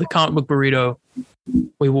anniversary of the comic book burrito.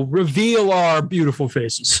 We will reveal our beautiful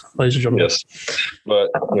faces, ladies and gentlemen. Yes,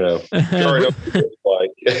 but sorry,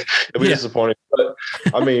 it'll be disappointing. But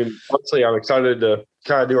I mean, honestly, I'm excited to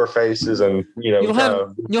kind of do our faces, and you'll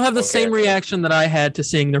have the same reaction that I had to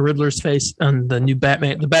seeing the Riddler's face on the new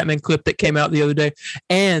the Batman clip that came out the other day,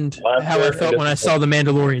 and how I felt when I saw the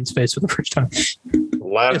Mandalorian's face for the first time.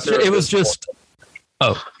 It was just.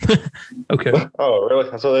 Oh, okay. Oh, really?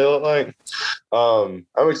 That's what they look like?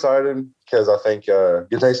 I'm excited because I think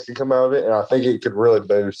good things can come out of it, and I think it could really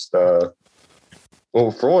boost, for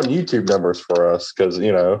one, YouTube numbers for us, because,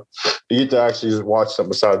 you get to actually just watch something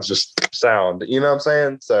besides just sound. You know what I'm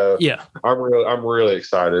saying? So, yeah, I'm really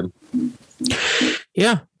excited.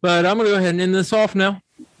 Yeah, but I'm going to go ahead and end this off now.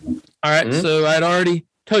 All right, So I'd already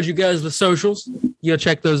told you guys the socials. You go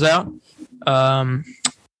check those out.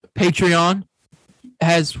 Patreon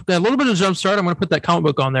has a little bit of jump start. I'm going to put that comic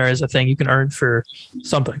book on there as a thing you can earn for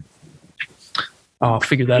something. I'll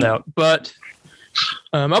figure that out. But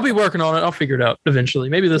I'll be working on it. I'll figure it out eventually.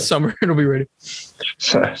 Maybe this summer it'll be ready.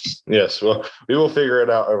 Yes, well, we will figure it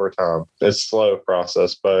out over time. It's a slow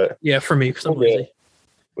process, but yeah, for me, because I'm lazy.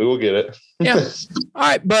 We will get it. Yeah. All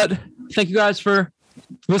right, but thank you guys for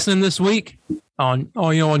listening this week on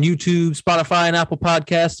YouTube, Spotify, and Apple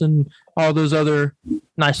Podcasts, and all those other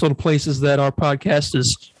nice little places that our podcast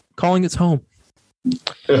is calling its home.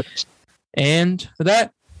 And for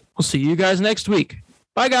that, we'll see you guys next week.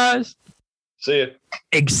 Bye, guys. See ya.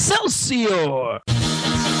 Excelsior!